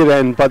kicked it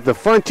in, but the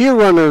Frontier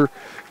runner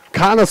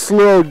kind of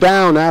slowed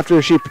down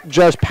after she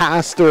just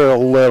passed her a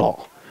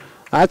little.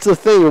 That's the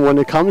thing when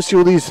it comes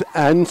to these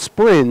end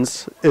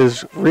sprints,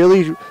 is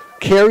really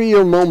carry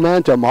your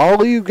momentum,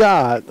 all you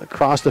got,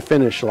 across the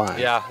finish line.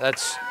 Yeah,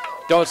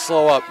 don't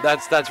slow up.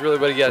 That's really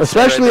what you get.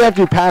 Especially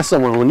after you pass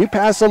someone. When you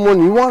pass someone,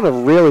 you want to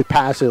really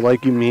pass it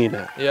like you mean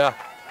it. Yeah.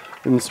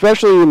 And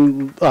especially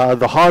in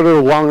the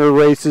harder, longer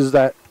races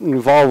that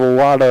involve a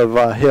lot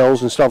of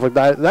hills and stuff like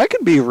that, that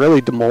could be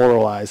really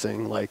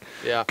demoralizing. Like,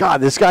 yeah.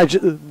 God, this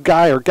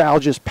guy or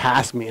gal just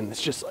passed me, and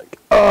it's just like,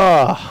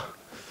 ugh.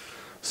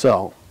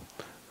 So.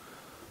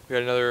 We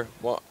got another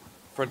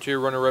Frontier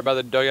runner right by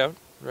the dugout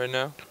right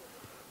now.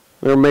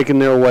 They're making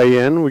their way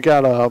in. We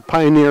got a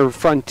Pioneer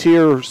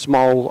Frontier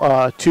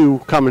small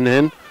 2 coming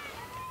in.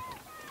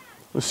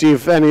 We'll see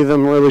if any of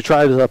them really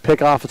try to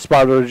pick off a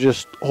spot or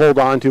just hold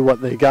on to what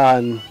they got.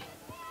 And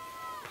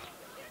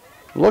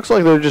it looks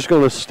like they're just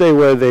going to stay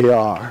where they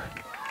are.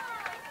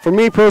 For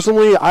me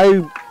personally,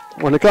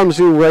 when it comes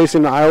to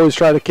racing, I always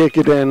try to kick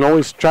it in,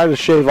 always try to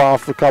shave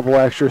off a couple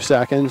extra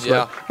seconds.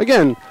 Yeah. But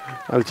again,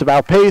 it's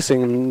about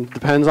pacing, and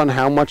depends on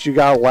how much you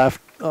got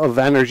left of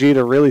energy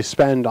to really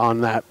spend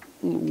on that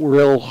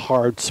real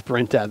hard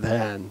sprint at the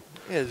end.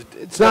 Yeah,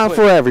 it's not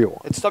for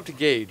everyone. It's tough to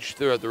gauge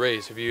throughout the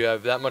race if you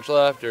have that much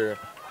left or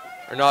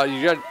not.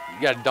 You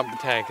got to dump the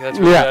tank. That's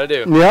what you got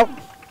to do. Yep.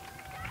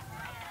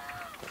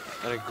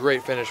 And a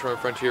great finish from a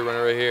Frontier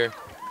runner right here.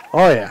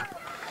 Oh yeah.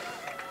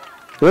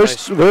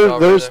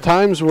 There's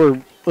times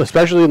where,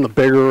 especially in the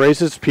bigger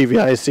races,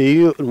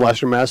 PVIC and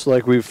Western Mass,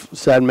 like we've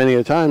said many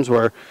a times,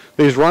 where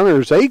these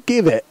runners, they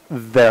give it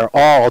their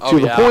all to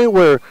the point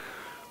where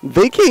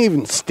they can't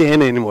even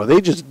stand anymore.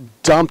 They just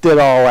dumped it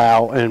all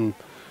out, and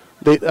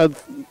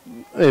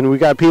we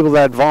got people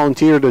that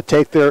volunteer to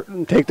take their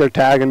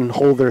tag and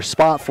hold their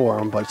spot for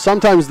them. But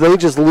sometimes they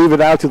just leave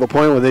it out to the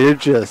point where they're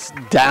just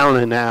down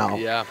and out.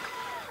 Yeah.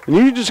 And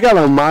you just got to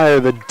admire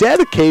the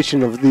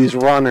dedication of these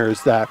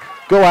runners that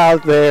go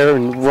out there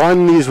and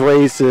run these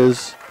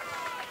races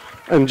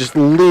and just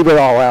leave it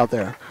all out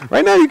there.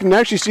 Right now you can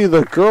actually see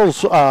the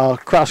girls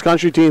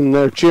cross-country team.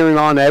 They're cheering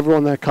on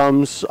everyone that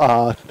comes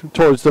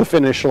towards the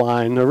finish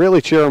line. They really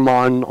cheer them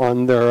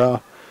on their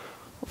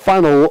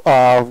final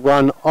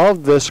run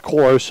of this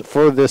course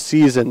for this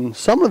season.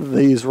 Some of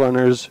these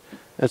runners,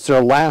 it's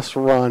their last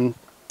run,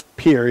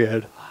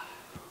 period.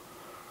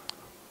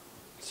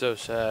 So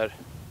sad.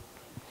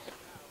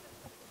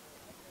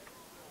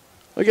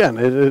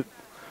 Again,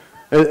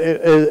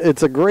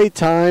 it's a great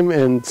time,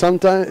 and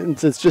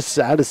sometimes it's just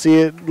sad to see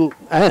it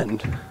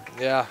end.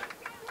 Yeah,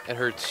 it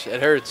hurts.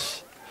 It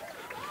hurts.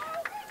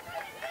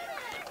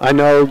 I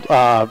know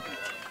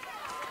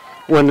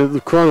when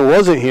the Corona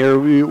wasn't here,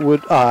 we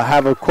would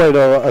have quite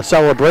a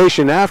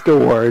celebration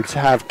afterwards,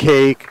 have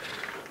cake,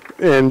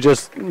 and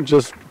just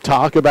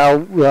talk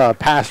about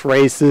past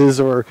races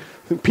or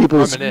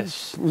people's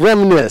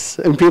reminisce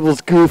and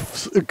people's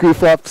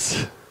goof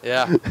ups.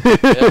 Yeah.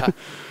 Yeah.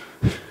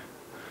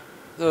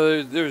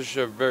 So there's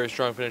a very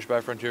strong finish by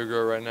Frontier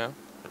Girl right now,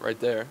 right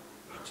there.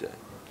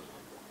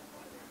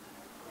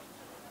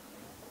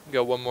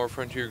 Got one more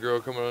Frontier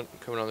Girl coming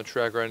on the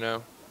track right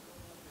now.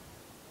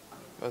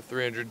 About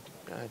 300,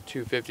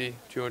 250,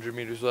 200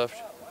 meters left.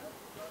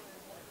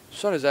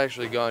 Sun has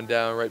actually gone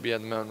down right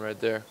behind the mountain right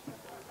there.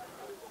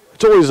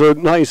 It's always a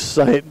nice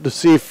sight to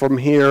see from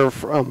here,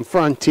 from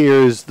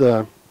Frontiers,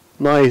 the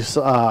nice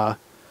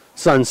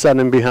sun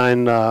setting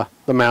behind the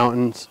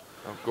mountains.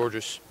 Oh,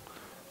 gorgeous.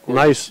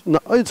 Nice.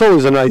 It's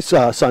always a nice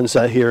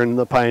sunset here in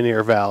the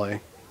Pioneer Valley.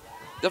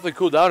 Definitely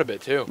cooled down a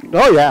bit too.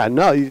 Oh yeah,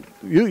 no,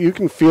 you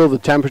can feel the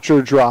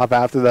temperature drop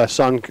after that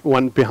sun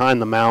went behind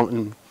the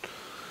mountain.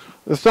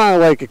 It's not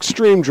like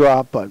extreme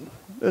drop, but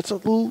it's a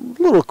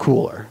little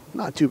cooler.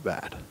 Not too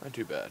bad. Not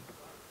too bad.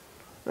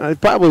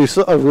 Probably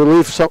a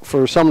relief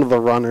for some of the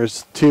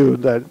runners too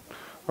that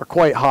are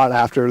quite hot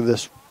after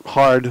this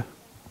hard,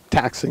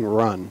 taxing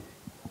run.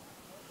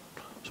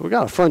 So we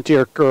got a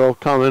Frontier Girl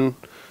coming,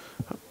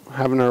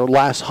 having her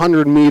last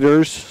 100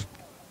 meters.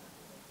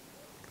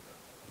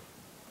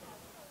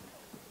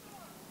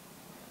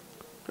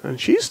 And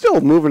she's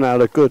still moving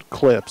at a good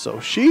clip, so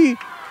she's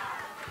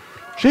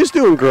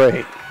doing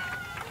great.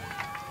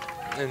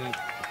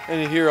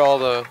 And you hear all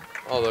the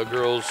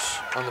girls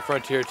on the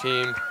Frontier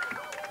team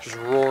just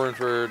roaring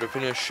for the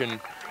finish, and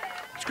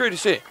it's great to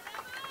see.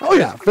 Oh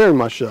yeah, very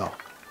much so.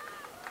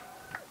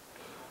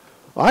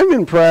 I'm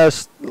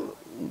impressed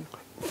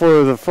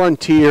for the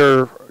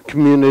Frontier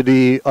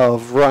community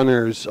of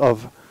runners.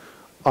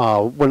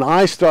 When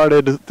I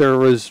started, there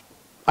was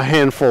a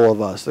handful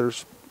of us.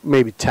 There's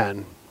maybe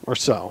 10 or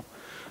so.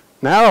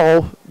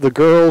 Now the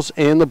girls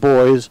and the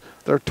boys,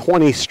 they're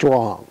 20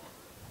 strong.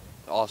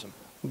 Awesome.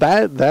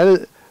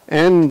 That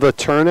and the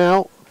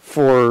turnout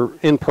for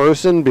in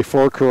person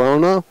before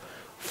Corona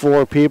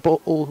for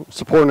people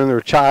supporting their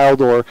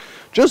child or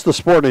just the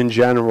sport in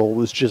general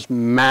was just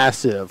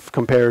massive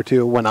compared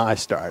to when I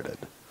started.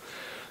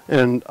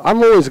 And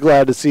I'm always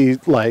glad to see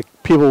like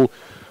people,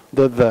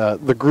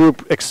 the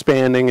group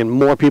expanding and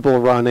more people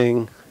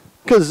running,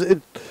 because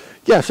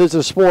yes, it's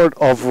a sport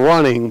of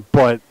running,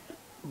 but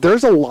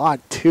there's a lot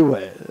to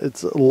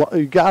it.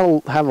 You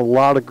gotta have a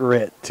lot of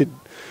grit to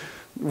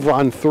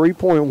run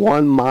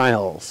 3.1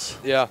 miles.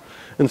 Yeah.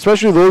 And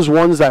especially those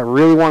ones that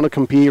really want to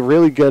compete,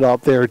 really get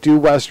up there, do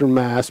Western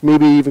Mass,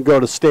 maybe even go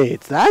to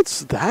states.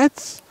 That's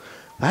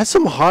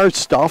some hard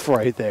stuff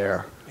right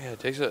there. Yeah, it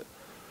takes a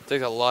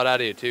lot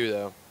out of you too,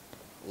 though.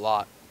 A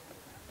lot.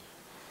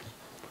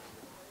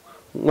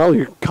 Well,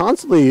 you're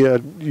constantly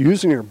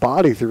using your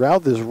body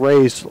throughout this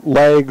race,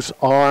 legs,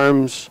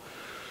 arms,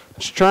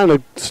 just trying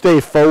to stay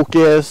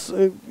focused.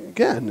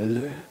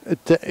 Again,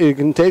 it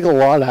can take a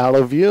lot out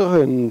of you,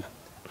 and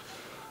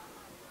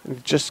you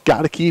just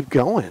got to keep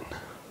going.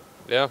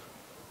 Yeah.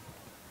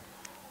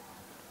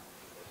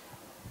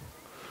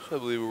 So I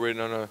believe we're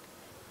waiting on a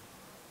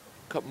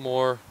couple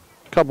more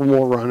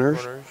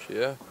runners.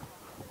 Yeah.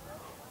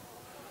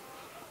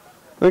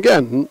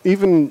 Again,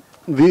 even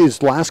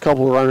these last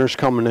couple of runners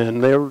coming in,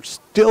 they're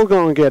still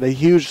going to get a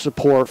huge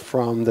support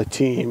from the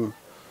team.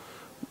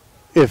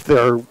 If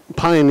they're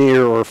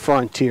Pioneer or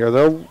Frontier,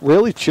 they'll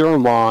really cheer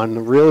them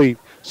on, really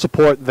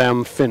support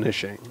them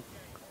finishing.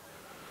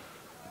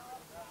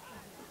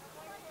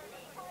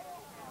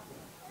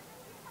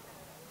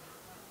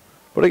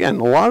 But again,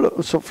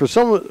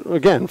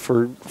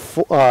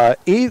 for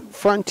 8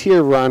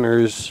 Frontier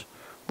runners,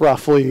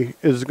 roughly,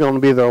 is going to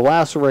be their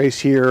last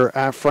race here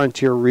at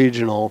Frontier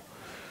Regional.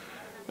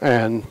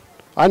 And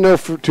I know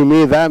to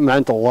me that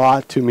meant a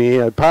lot to me.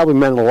 It probably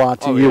meant a lot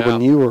to you when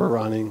you were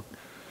running.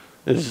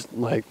 It's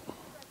like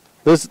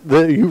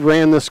you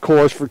ran this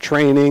course for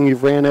training, you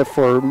ran it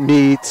for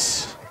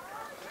meets.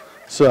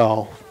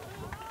 So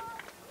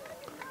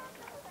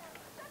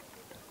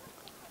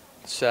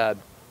sad.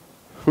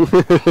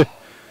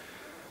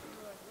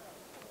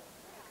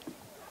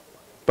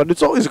 But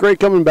it's always great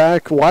coming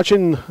back,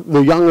 watching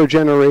the younger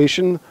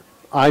generation.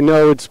 I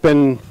know it's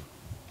been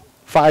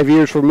 5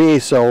 years for me,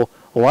 so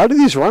a lot of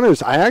these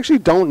runners I actually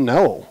don't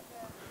know.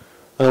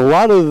 And a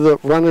lot of the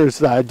runners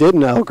that I did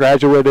know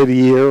graduated a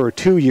year or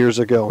 2 years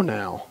ago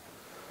now.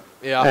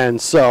 Yeah. And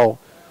so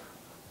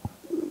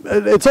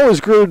it's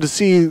always good to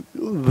see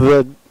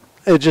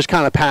it just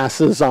kind of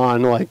passes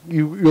on. Like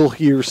you'll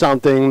hear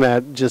something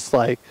that just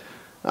like,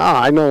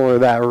 I know where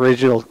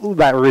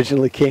that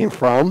originally came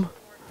from.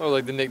 Oh,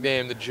 like the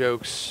nickname, the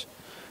jokes.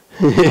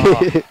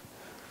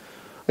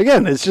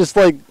 Again, it's just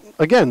like,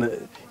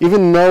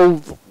 even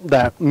though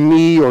that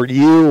me or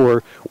you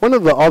or one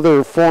of the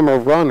other former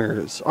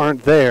runners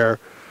aren't there,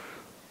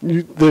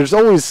 there's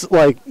always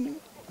like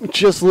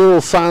just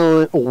little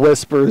silent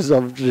whispers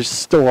of just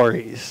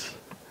stories.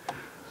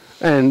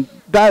 And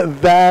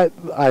that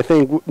I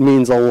think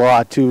means a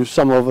lot to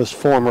some of us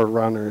former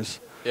runners.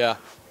 Yeah.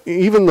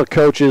 Even the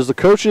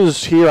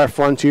coaches here at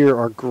Frontier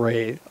are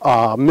great.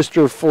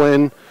 Mr.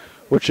 Flynn,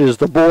 which is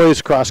the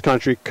boys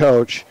cross-country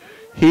coach,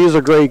 he's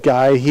a great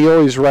guy. He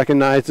always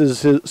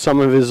recognizes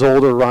some of his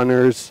older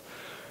runners,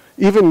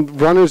 even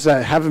runners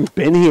that haven't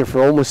been here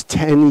for almost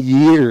 10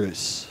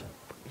 years.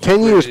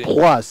 10 years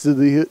plus.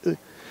 And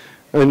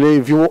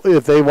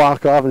if they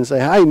walk off and say,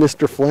 "Hi,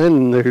 Mr.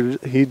 Flynn,"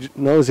 he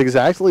knows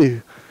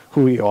exactly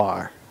who you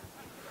are.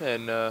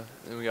 And then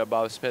we got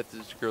Bob Smith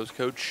as girls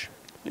coach.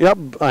 Yep,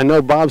 I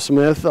know Bob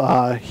Smith.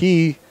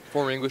 He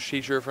Former English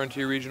teacher at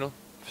Frontier Regional.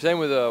 Same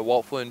with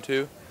Walt Flynn,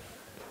 too.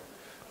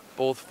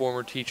 Both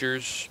former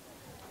teachers.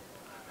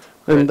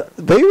 And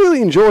they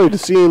really enjoyed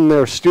seeing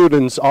their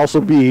students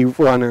also be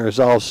runners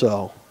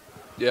also.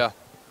 Yeah.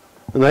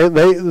 And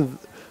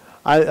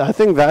I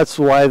think that's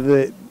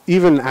why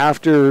even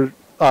after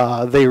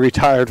they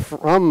retired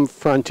from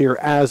Frontier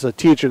as a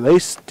teacher, they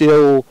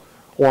still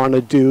want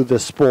to do the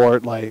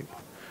sport, like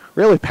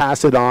really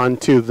pass it on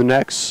to the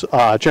next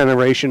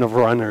generation of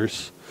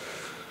runners.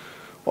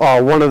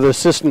 One of the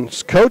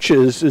assistant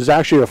coaches is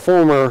actually a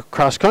former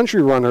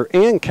cross-country runner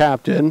and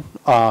captain,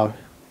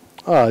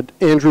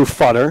 Andrew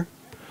Futter.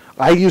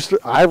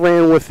 I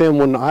ran with him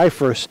when I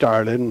first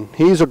started, and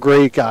he's a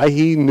great guy.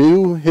 He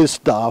knew his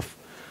stuff.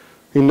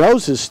 He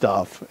knows his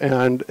stuff,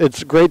 and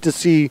it's great to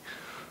see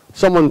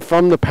someone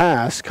from the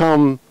past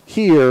come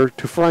here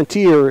to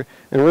Frontier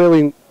and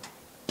really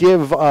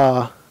give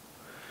good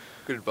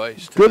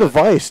advice. Good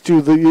advice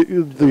to the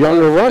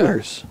younger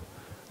runners,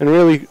 and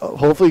really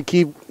hopefully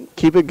keep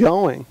it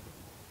going.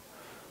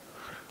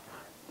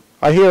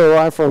 I hear a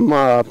lot from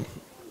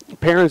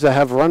parents that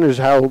have runners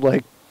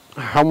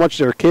how much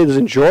their kids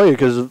enjoy it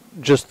because of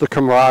just the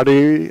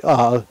camaraderie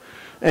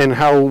and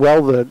how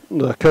well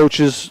the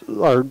coaches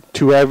are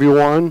to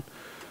everyone.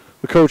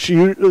 The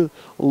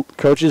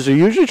coaches are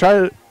usually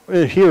try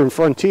to, here in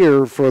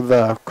Frontier for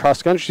the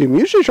cross-country team,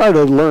 usually try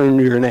to learn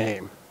your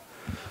name.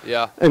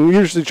 Yeah. And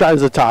usually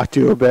tries to talk to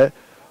you a bit.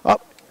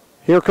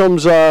 Here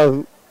comes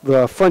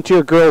the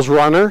Frontier girls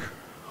runner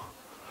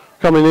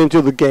coming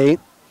into the gate.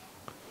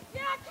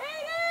 Yeah,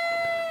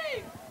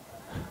 Katie!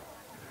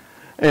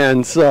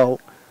 And so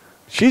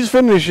she's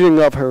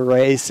finishing up her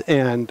race,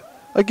 and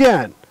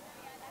again,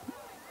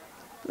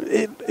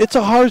 it's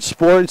a hard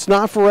sport. It's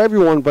not for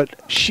everyone, but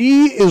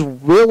she is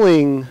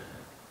willing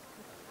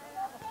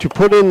to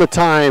put in the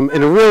time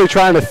and really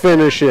trying to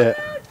finish it.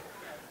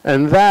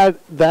 And that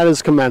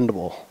is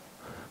commendable.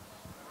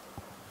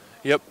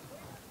 Yep.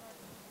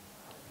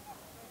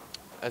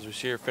 As we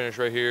see her finish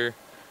right here.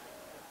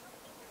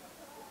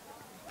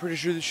 Pretty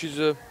sure that is she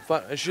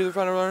the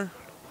final runner?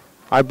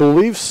 I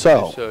believe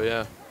so. So,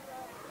 yeah.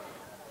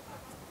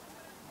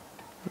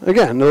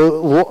 Again,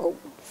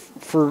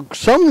 for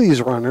some of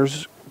these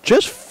runners,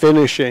 just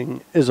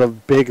finishing is a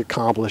big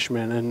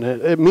accomplishment, and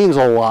it means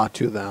a lot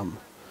to them.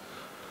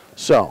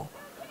 So,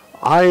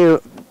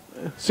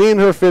 seeing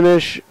her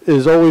finish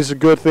is always a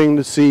good thing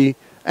to see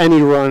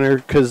any runner,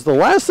 because the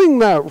last thing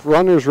that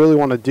runners really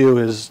want to do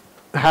is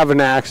have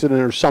an accident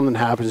or something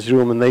happens to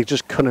them and they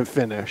just couldn't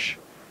finish.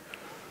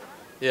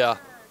 Yeah.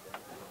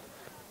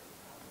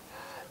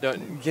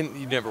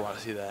 You never want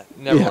to see that.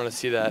 Never want to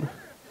see that.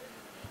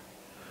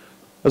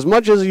 As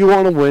much as you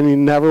want to win, you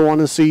never want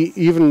to see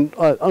even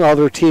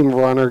another team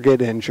runner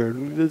get injured.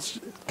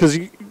 Because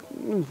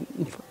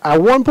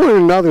at one point or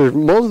another,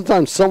 most of the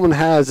time someone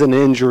has an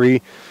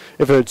injury,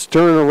 if it's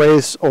during a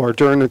race or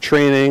during a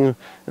training,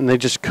 and they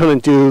just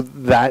couldn't do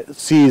that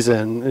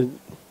season.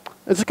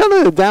 It's kind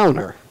of a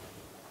downer.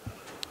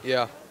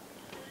 Yeah.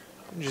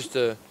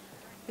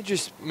 It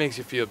just makes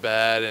you feel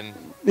bad, and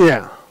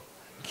yeah,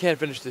 you can't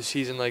finish the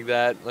season like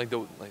that, like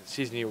the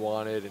season you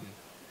wanted. And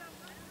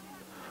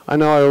I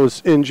know I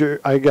was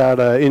injured. I got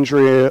an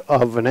injury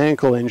of an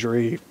ankle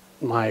injury.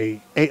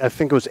 I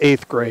think it was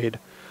 8th grade.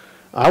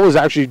 I was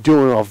actually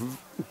doing a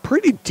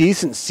pretty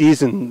decent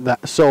season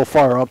so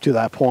far up to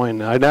that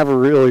point. I never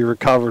really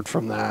recovered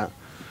from that.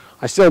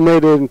 I still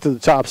made it into the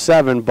top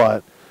 7,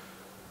 but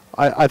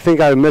I think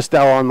I missed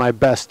out on my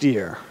best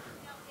year.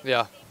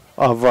 Yeah.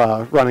 Of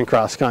running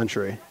cross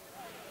country.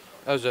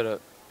 That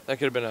could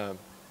have been a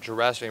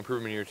drastic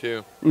improvement year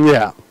too.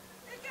 Yeah.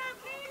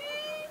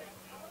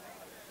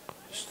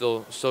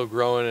 Still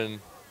growing,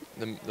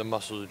 and the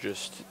muscles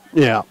just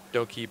Yeah.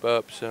 don't keep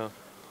up. So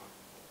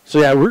So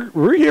yeah,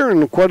 we're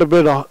hearing quite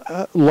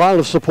a lot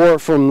of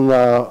support from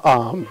the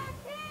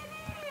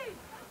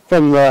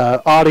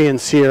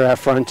audience here at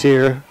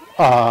Frontier.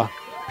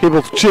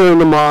 People cheering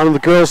them on. The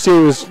girls'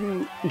 team is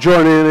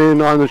joining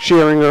in on the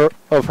cheering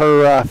of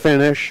her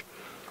finish,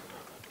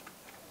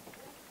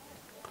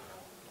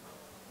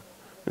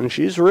 and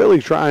she's really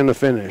trying to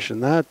finish,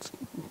 and that's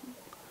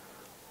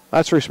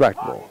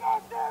respectable.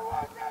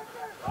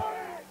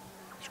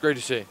 it's great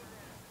to see.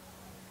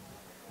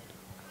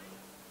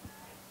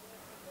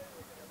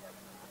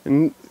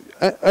 And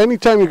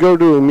anytime you go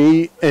to a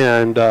meet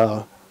and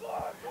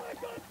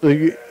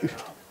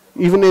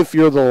even if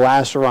you're the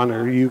last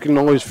runner, you can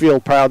always feel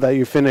proud that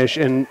you finish,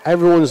 and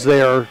everyone's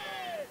there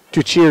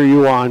to cheer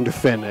you on to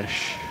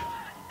finish.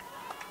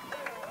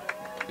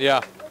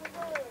 Yeah.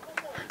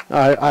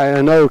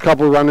 I know a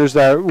couple of runners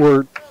that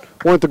weren't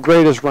the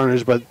greatest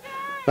runners, but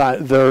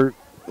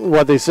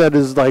what they said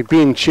is like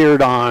being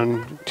cheered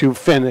on to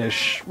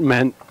finish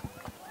meant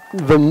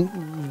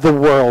the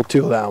world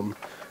to them,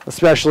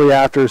 especially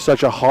after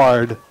such a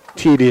hard,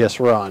 tedious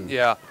run.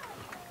 Yeah.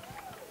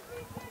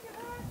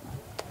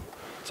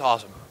 It's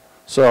awesome.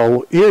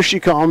 So here she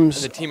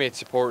comes. And the teammate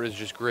support is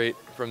just great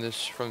from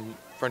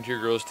Frontier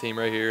Girls team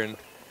right here, and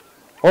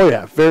Oh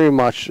yeah, very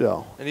much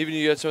so. even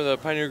you got some of the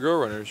Pioneer Girl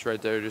runners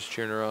right there just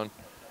cheering her on.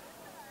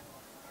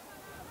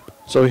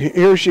 So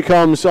here she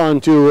comes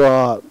onto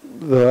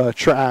the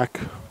track,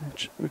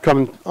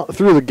 coming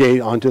through the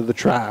gate onto the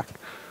track.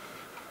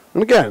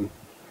 And again,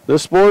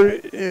 this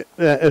sport,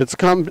 it's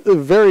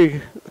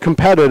very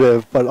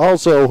competitive, but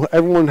also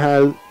everyone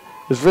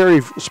is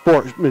very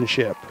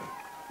sportsmanship.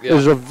 Yeah.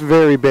 Is a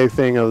very big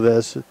thing of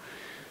this.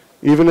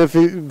 Even if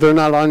they're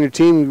not on your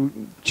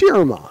team, cheer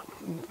them on.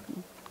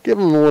 Give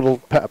them a little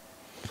pep.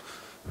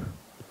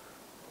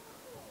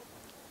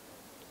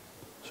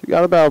 So we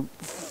got about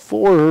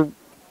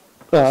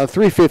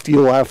 350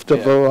 left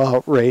of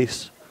the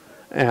race,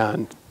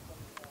 and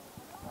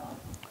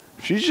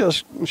she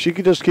just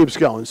keeps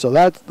going. So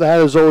that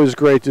is always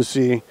great to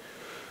see.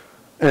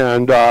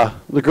 And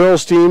the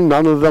girls' team,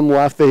 none of them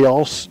left. They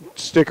all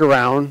stick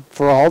around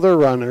for all their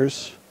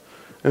runners.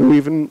 And we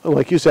even,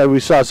 like you said, we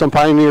saw some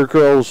Pioneer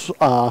girls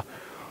on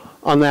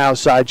the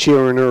outside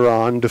cheering her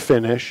on to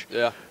finish.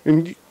 Yeah.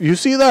 And you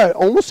see that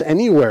almost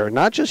anywhere,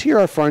 not just here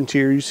at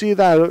Frontier. You see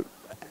that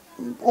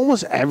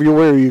almost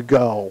everywhere you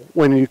go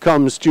when it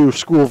comes to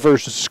school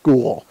versus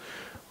school.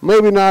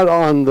 Maybe not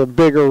on the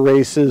bigger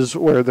races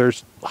where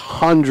there's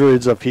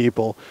hundreds of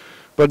people,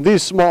 but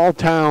these small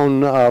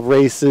town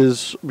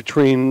races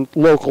between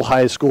local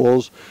high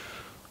schools,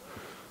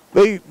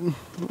 they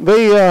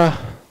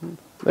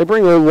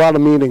bring a lot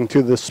of meaning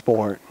to this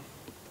sport.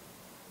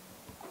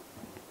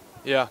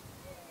 Yeah.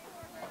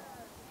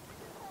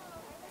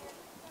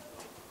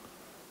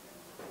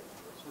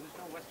 So there's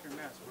no Western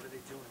Mass. What are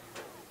they doing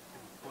here?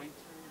 Doing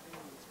points or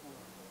anything? What's going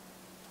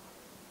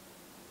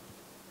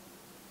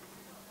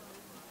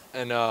on?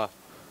 And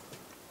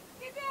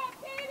Get down,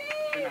 Katie!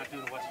 They're not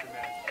doing a Western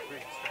Mass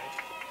race, right?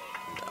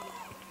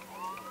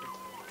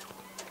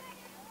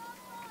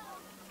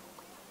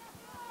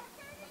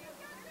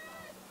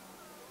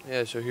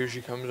 yeah, so here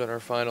she comes on our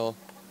final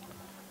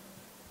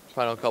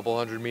couple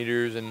 100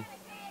 meters, and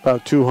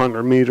About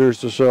 200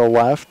 meters or so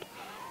left.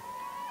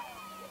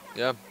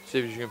 yeah, see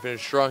if she can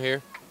finish strong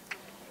here.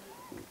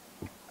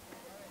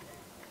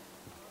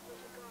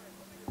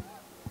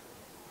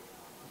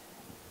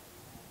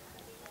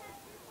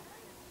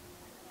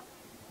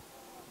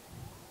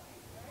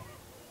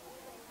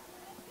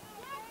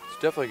 It's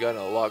definitely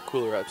gotten a lot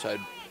cooler outside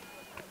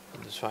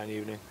this fine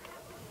evening.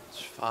 It's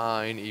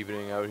fine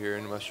evening out here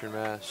in Western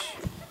Mass.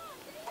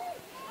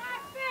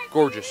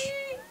 Gorgeous.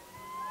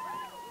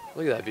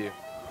 Look at that view.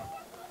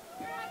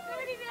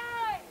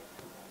 39!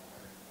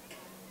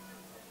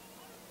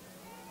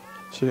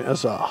 So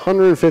that's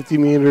 150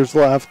 meters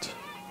left.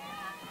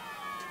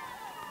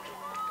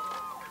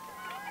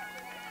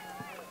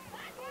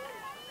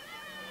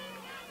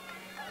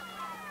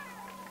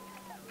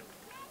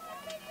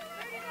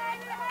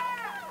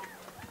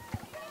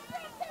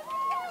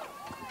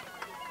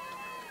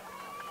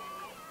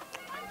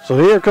 So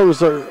here comes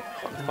the,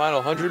 Final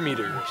 100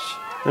 meters.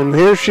 and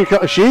here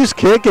she's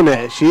kicking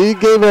it. She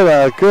gave it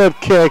a good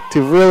kick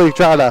to really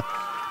try to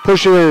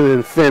push it in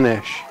and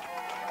finish.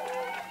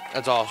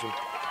 That's awesome.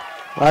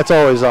 That's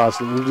always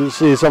awesome to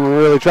see someone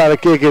really try to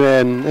kick it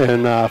in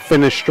and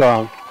finish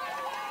strong.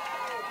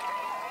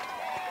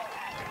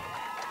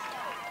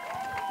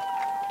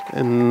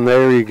 And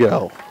there you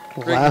go.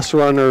 Great. Last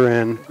runner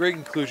in. Great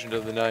conclusion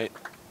of the night.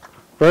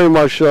 Very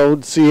much so.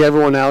 To see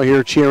everyone out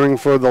here cheering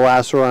for the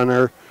last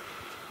runner.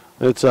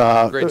 It's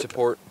Great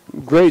support.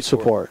 Great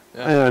support.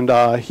 Yeah.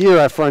 And here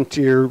at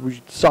Frontier,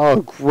 we saw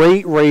a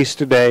great race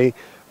today.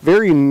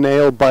 Very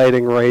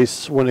nail-biting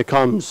race when it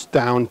comes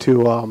down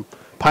to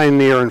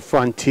Pioneer and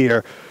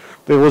Frontier.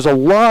 There was a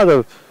lot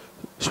of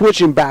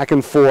switching back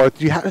and forth.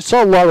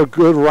 Saw a lot of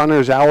good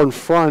runners out in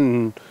front,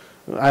 and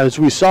as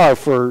we saw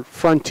for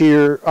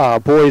Frontier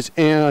boys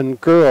and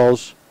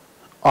girls,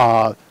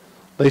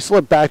 they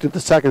slipped back to the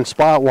second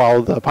spot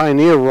while the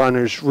Pioneer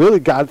runners really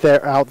got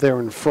out there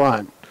in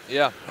front.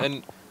 Yeah,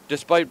 and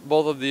despite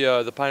both of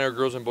the Pioneer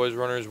girls and boys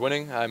runners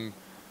winning,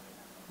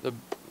 the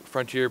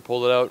Frontier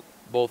pulled it out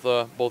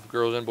both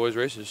girls and boys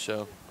races.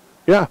 So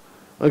yeah,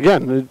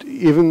 again,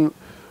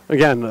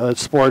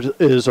 sport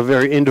is a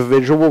very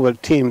individual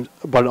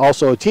but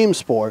also a team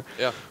sport.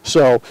 yeah,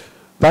 So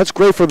that's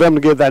great for them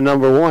to get that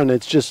number one.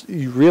 It's just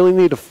you really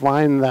need to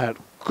find that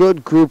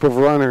good group of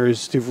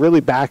runners to really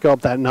back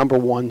up that number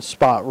one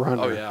spot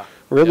runner. Oh, yeah.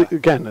 Really, Yeah.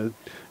 again,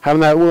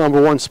 having that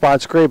number one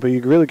spot's great, but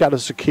you really got to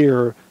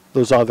secure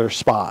those other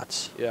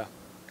spots. yeah.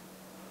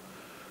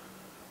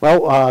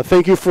 Well,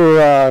 thank you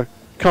for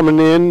coming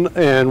in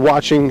and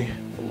watching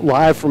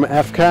live from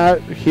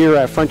FCAT here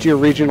at Frontier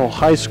Regional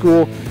High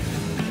School,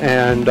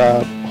 and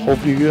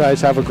hope you guys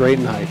have a great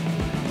night.